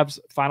Pabs,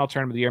 final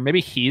tournament of the year.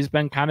 Maybe he's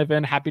been kind of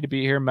in happy to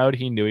be here mode.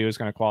 He knew he was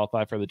going to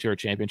qualify for the Tour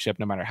Championship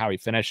no matter how he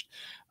finished.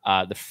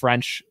 The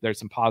French, there's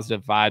some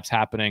positive vibes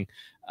happening.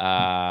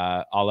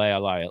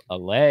 Allez.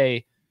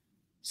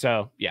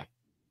 So yeah.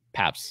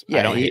 Pabs.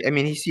 Yeah,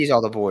 he sees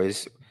all the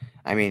boys.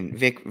 I mean,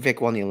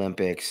 Vic won the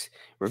Olympics.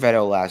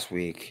 Rivetto last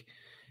week.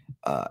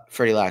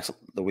 Freddie Lax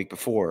the week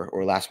before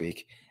or last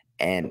week.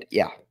 And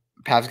yeah,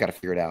 Pabs got to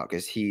figure it out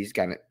because he's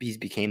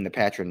became the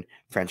patron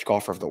French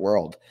golfer of the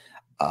world.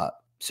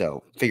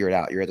 So figure it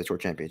out. You're at the Tour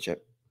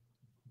Championship.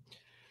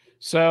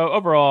 So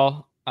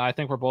overall, I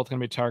think we're both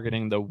going to be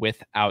targeting the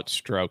without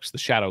strokes, the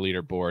shadow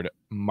leaderboard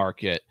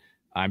market.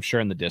 I'm sure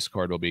in the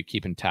Discord we'll be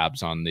keeping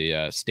tabs on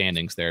the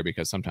standings there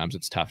because sometimes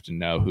it's tough to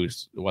know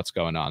what's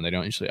going on. They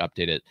don't usually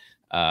update it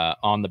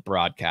on the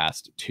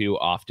broadcast too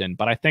often,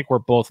 but I think we're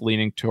both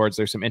leaning towards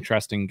there's some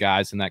interesting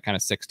guys in that kind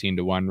of 16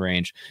 to 1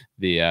 range,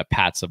 the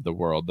Pats of the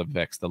world, the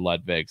Vicks, the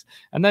Ludwigs,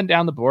 and then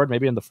down the board,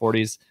 maybe in the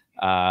 40s.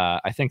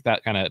 I think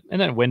that kind of,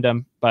 and then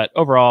Wyndham, but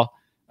overall,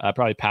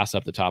 probably pass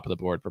up the top of the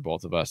board for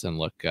both of us and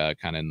look kind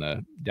of in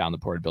the down the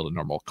board, build a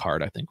normal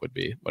card, I think would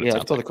be what it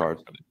sounds like. Let's build a card.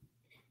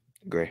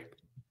 Agree.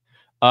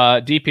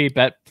 DP,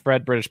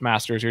 Betfred British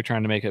Masters, you're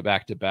trying to make it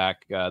back to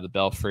back. The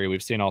Belfry,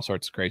 we've seen all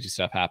sorts of crazy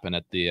stuff happen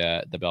at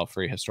the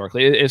Belfry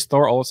historically. Is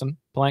Thor Olesen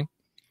playing?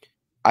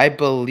 I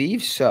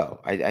believe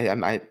so.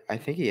 I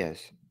think he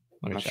is.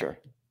 I'm not sure.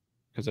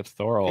 Because if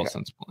Thor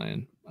Olesen's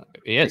playing,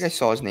 he is. I think I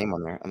saw his name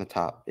on there on the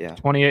top. Yeah,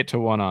 28 to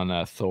 1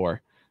 on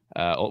Thor.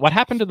 What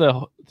happened to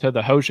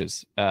the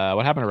Hoges?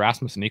 What happened to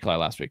Rasmus and Nikolai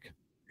last week?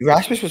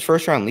 Rasmus was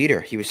first round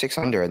leader. He was 6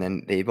 under, and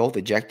then they both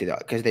ejected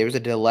because there was a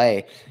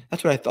delay.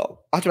 That's what I thought.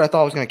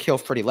 Was going to kill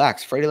Freddie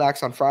Lax. Freddie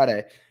Lax on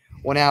Friday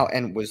went out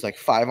and was like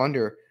 5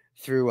 under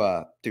through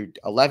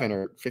 11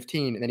 or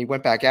 15, and then he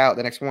went back out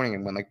the next morning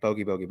and went like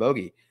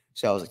bogey.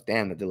 So I was like,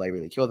 damn, the delay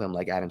really killed him,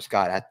 like Adam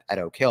Scott at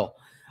Oak Hill.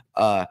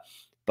 But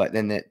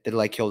then the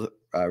delay killed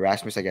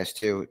Rasmus, I guess,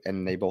 too,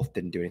 and they both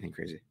didn't do anything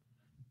crazy.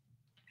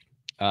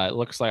 It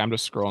looks like I'm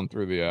just scrolling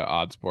through the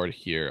odds board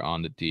here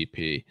on the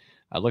DP.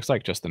 It looks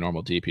like just the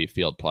normal DP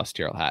field plus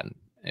Tyrrell Hatton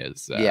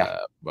is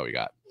what we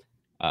got.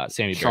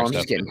 Sammy Bairstow,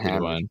 50 to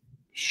 1.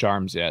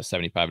 Sharms,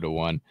 75 to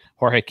 1.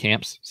 Jorge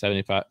Camps,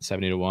 70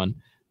 to 1.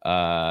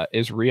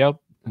 Is Rio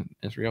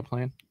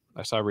playing?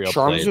 I saw Rio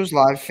play. Sharms was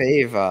live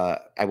fave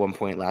at one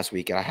point last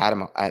week, and I had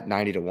him at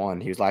 90 to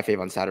 1. He was live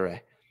fave on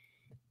Saturday,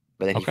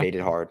 but then he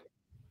faded hard.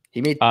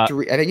 He made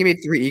 3. I think he made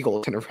 3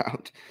 eagles in a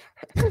round.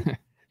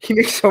 He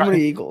makes so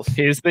many eagles.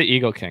 He's the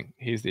Eagle King.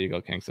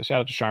 So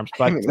shout out to Sharms.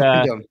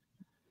 But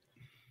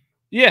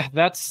yeah,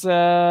 that's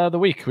the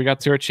week. We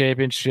got Tour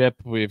Championship.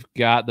 We've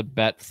got the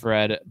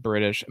Betfred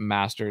British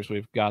Masters.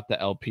 We've got the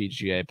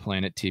LPGA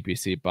playing at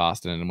TPC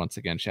Boston. And once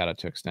again, shout out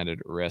to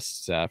Extended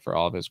Wrists for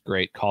all of his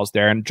great calls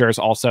there. And Jers,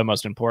 also,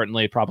 most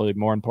importantly, probably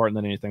more important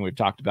than anything we've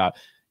talked about,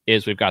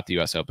 is we've got the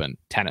U.S. Open.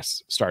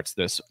 Tennis starts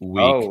this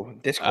week. Oh,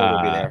 Discord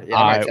will be there.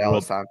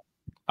 Yeah,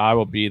 I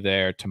will be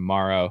there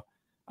tomorrow.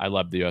 I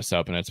love the U.S.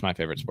 Open. It's my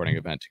favorite sporting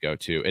event to go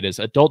to. It is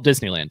adult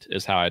Disneyland,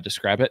 is how I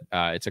describe it.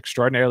 It's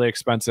extraordinarily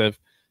expensive.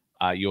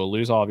 You will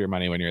lose all of your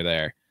money when you're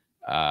there,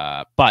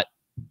 but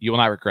you will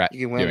not regret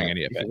doing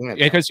any of it.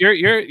 Because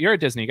you're a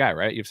Disney guy,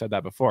 right? You've said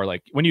that before.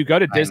 Like when you go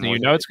to Disney, you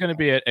know it's going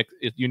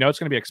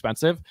to be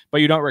expensive, but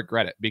you don't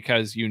regret it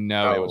because you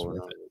know it was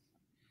worth it.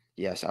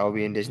 Yes, I will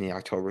be in Disney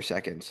October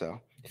 2nd.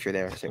 So if you're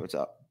there, say what's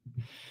up.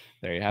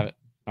 There you have it.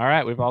 All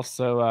right, we've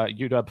also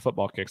UW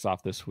football kicks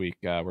off this week.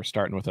 We're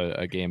starting with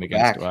a game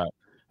against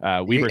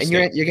Weber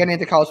State. You're getting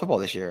into college football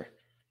this year.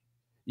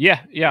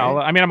 Yeah.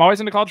 Right? I mean, I'm always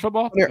into college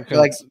football. You're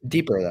like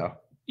deeper though.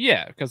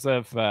 Yeah, because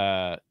of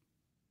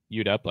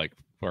UW, like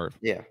we're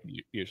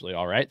usually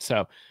all right.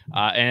 So,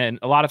 and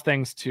a lot of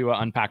things to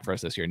unpack for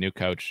us this year. New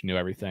coach, new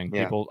everything.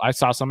 Yeah. I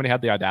saw somebody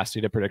had the audacity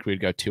to predict we'd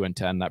go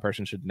 2-10. That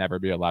person should never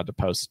be allowed to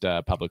post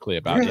publicly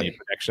about any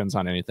predictions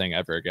on anything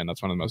ever again.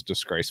 That's one of the most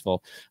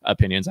disgraceful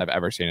opinions I've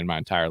ever seen in my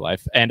entire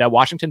life. And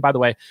Washington, by the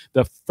way,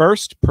 the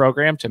first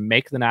program to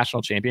make the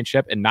national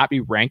championship and not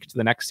be ranked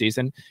the next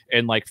season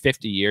in like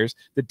 50 years.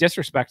 The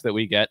disrespect that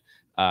we get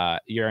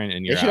year in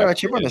and year out. They should have a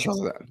chip on the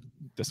shoulder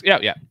then.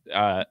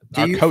 Yeah.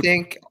 Do you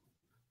think?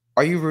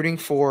 Are you rooting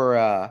for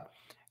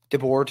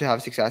DeBoer to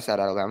have success at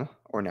Alabama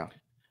or no?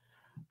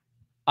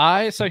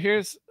 It's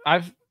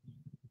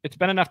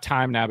been enough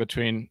time now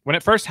between when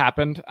it first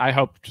happened. I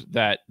hoped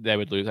that they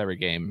would lose every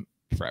game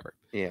forever.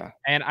 Yeah.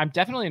 And I'm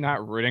definitely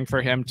not rooting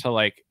for him to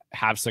like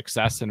have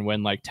success and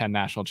win like 10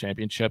 national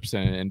championships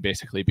and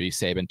basically be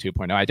Saban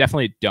 2.0. I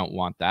definitely don't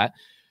want that.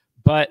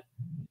 But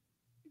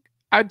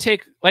I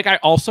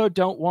also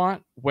don't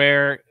want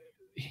where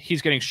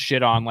he's getting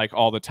shit on like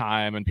all the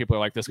time and people are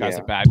like, this guy's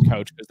a bad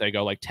coach because they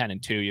go like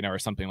 10-2, or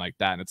something like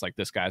that. And it's like,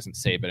 this guy isn't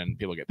Saban and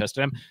people get pissed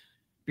at him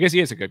because he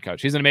is a good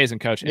coach. He's an amazing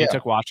coach. And he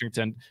took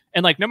Washington.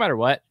 And like, no matter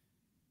what,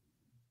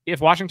 if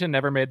Washington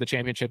never made the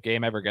championship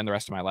game ever again the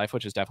rest of my life,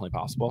 which is definitely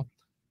possible,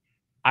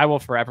 I will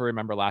forever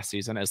remember last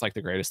season as like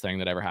the greatest thing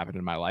that ever happened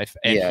in my life.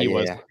 And he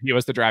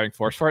was the driving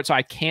force for it. So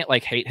I can't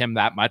like hate him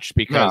that much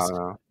because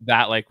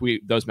that like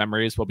those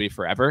memories will be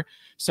forever.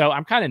 So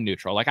I'm kind of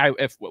neutral. Like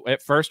if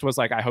at first was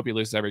like, I hope he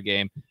loses every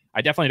game.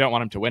 I definitely don't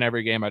want him to win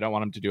every game. I don't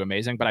want him to do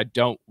amazing, but I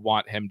don't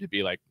want him to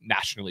be like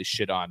nationally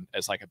shit on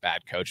as like a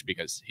bad coach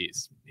because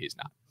he's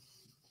not.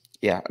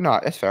 Yeah, no,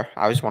 that's fair.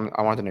 I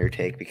wanted to know your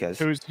take because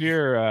who's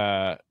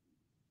your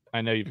I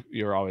know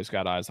you're always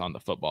got eyes on the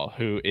football.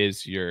 Who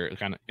is your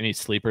kind of any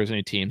sleepers,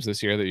 any teams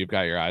this year that you've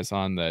got your eyes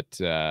on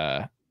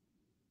that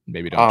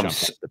maybe don't jump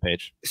off the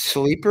page?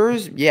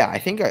 Sleepers, yeah. I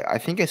think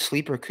a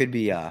sleeper could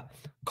be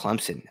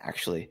Clemson,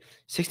 actually.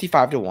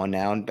 65-1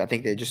 now, and I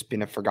think they've just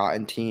been a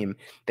forgotten team.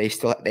 They're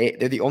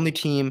the only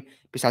team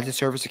besides the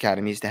service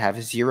academies to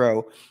have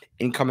 0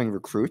 incoming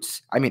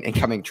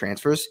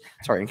transfers.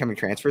 Sorry, incoming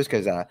transfers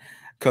because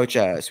Coach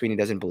Sweeney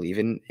doesn't believe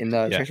in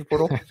the transfer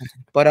portal,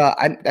 but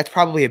that's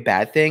probably a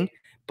bad thing.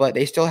 But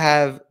they still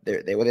have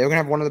they're gonna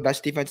have one of the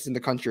best defenses in the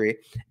country,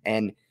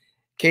 and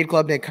Cade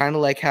Klubnik, kind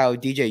of like how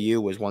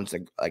DJU was once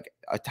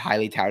a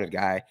highly touted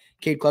guy.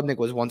 Cade Klubnik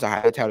was once a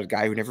highly touted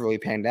guy who never really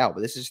panned out,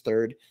 but this is his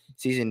 3rd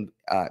season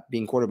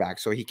being quarterback,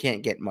 so he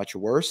can't get much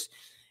worse.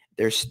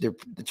 There's the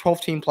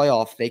 12-team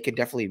playoff. They could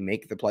definitely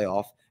make the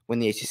playoff, win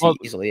the ACC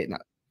easily.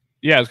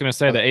 Yeah, I was gonna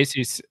say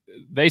the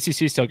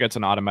ACC still gets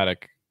an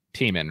automatic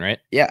team in, right?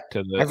 Yeah,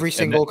 every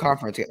single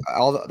conference,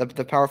 all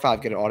the Power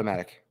 5 get an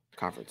automatic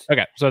conference.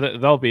 Okay, so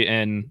they'll be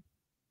in.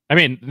 I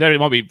mean, there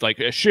won't be like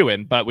a shoe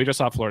in, but we just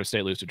saw Florida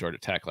State lose to Georgia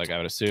Tech. Like I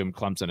would assume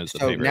Clemson is the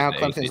favorite. Now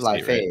Clemson's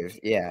live fave,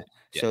 yeah.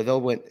 So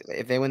they'll win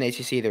if they win the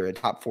ACC. They're a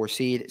top 4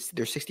 seed.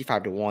 They're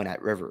 65-1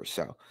 at Rivers.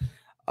 So,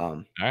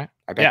 all right.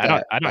 I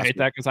don't hate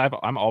that because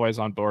I'm always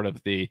on board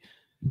of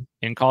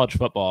in college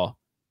football.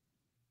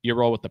 You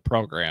roll with the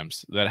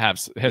programs that have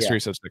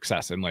histories of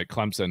success, and like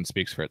Clemson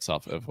speaks for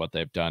itself of what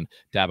they've done.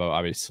 Dabo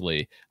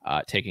obviously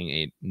taking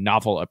a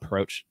novel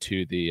approach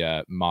to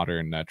the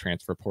modern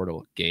transfer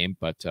portal game,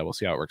 but we'll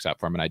see how it works out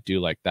for him. And I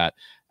do like that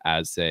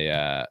as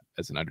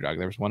an underdog.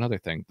 There was one other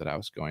thing that I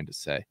was going to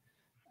say.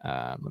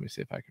 Let me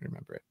see if I can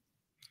remember it.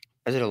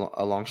 Is it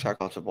a long shot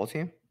college football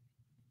team?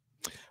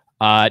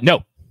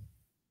 No,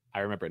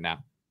 I remember it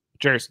now.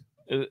 Jersey.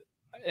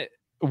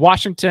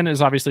 Washington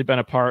has obviously been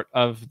a part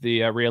of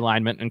the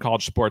realignment in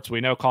college sports.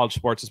 We know college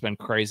sports has been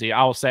crazy.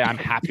 I will say I'm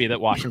happy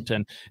that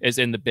Washington is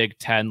in the Big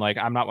Ten. Like,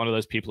 I'm not one of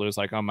those people who's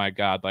like, oh my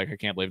God, like I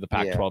can't believe the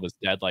Pac-12 is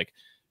dead. Like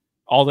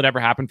all that ever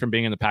happened from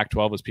being in the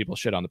Pac-12 was people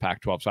shit on the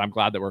Pac-12. So I'm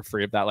glad that we're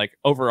free of that. Like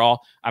overall,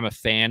 I'm a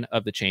fan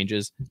of the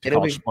changes to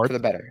college sports. For the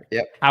better.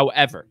 Yep.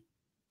 However,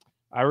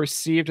 I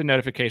received a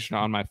notification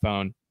on my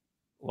phone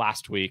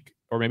last week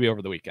or maybe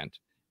over the weekend.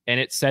 And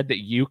it said that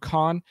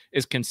UConn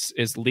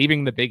is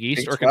leaving the Big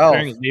East or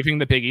considering leaving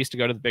the Big East to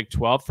go to the Big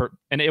 12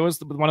 and it was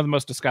one of the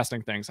most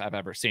disgusting things I've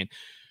ever seen.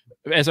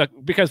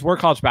 Because we're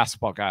college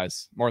basketball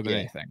guys more than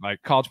anything.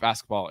 Like college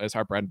basketball is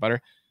our bread and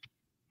butter.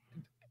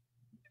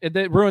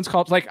 It ruins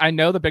college. Like I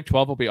know the Big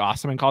 12 will be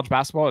awesome in college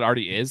basketball. It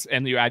already is,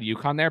 and you add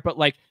UConn there. But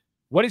like,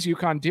 what is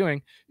UConn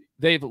doing?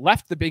 They've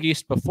left the Big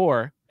East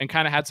before and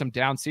kind of had some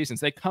down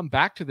seasons. They come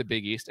back to the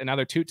Big East, and now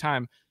they're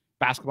 2-time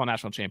basketball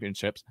national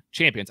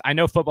champions. I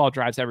know football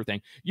drives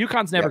everything.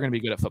 UConn's never going to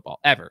be good at football,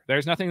 ever.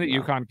 There's nothing that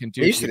UConn can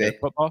do to be good at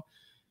football.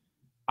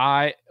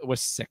 I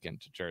was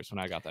sickened, Jers, when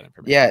I got that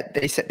information. Yeah,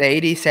 they said the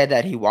AD said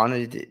that he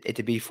wanted it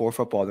to be for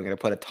football. They're going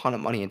to put a ton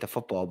of money into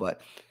football, but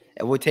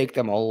it would take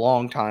them a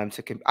long time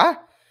to. I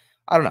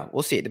don't know.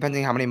 We'll see.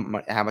 Depending how much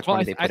money they put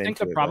into it. I think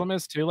the problem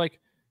is too, like,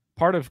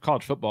 part of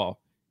college football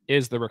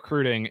is the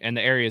recruiting and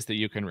the areas that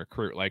you can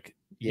recruit. Like,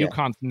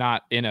 UConn's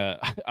not in a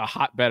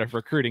hotbed of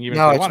recruiting, even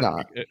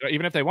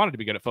if they wanted to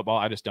be good at football.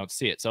 I just don't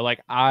see it. So,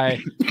 like,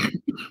 I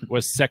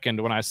was sickened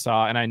when I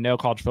saw, and I know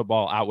college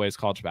football outweighs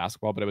college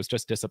basketball, but it was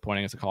just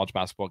disappointing as a college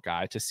basketball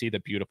guy to see the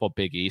beautiful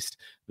Big East,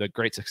 the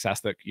great success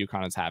that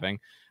UConn is having.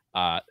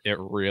 It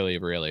really,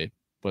 really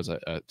was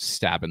a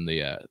stab in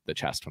the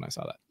chest when I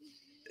saw that.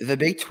 The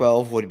Big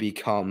 12 would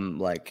become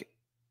like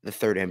the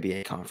third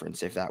NBA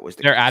conference if that was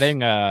the They're case. adding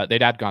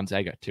they'd add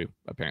Gonzaga too,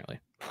 apparently.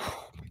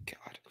 Oh my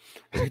god.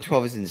 The Big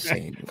 12 is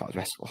insane in college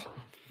basketball.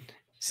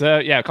 So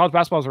yeah, college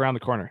basketball is around the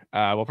corner.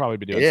 We'll probably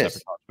be doing stuff for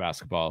college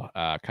basketball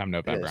come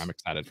November. I'm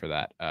excited for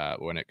that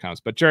when it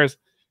comes. But Jers,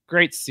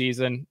 great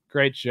season,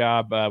 great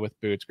job with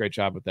Boots, great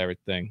job with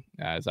everything.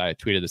 As I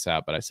tweeted this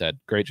out, but I said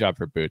great job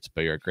for Boots,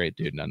 but you're a great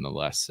dude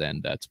nonetheless,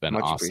 and it's been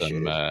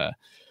awesome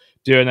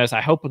doing this. I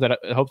hope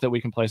that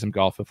we can play some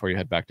golf before you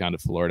head back down to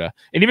Florida.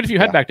 And even if you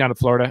head back down to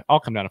Florida, I'll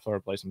come down to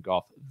Florida to play some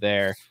golf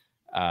there.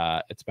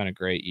 It's been a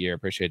great year.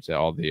 Appreciate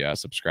all the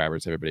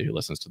subscribers, everybody who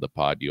listens to the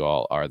pod. You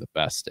all are the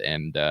best.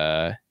 And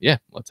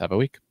let's have a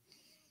week.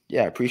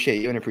 Yeah,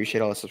 appreciate you and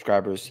appreciate all the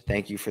subscribers.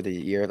 Thank you for the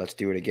year. Let's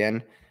do it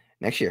again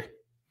next year.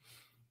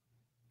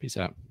 Peace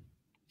out.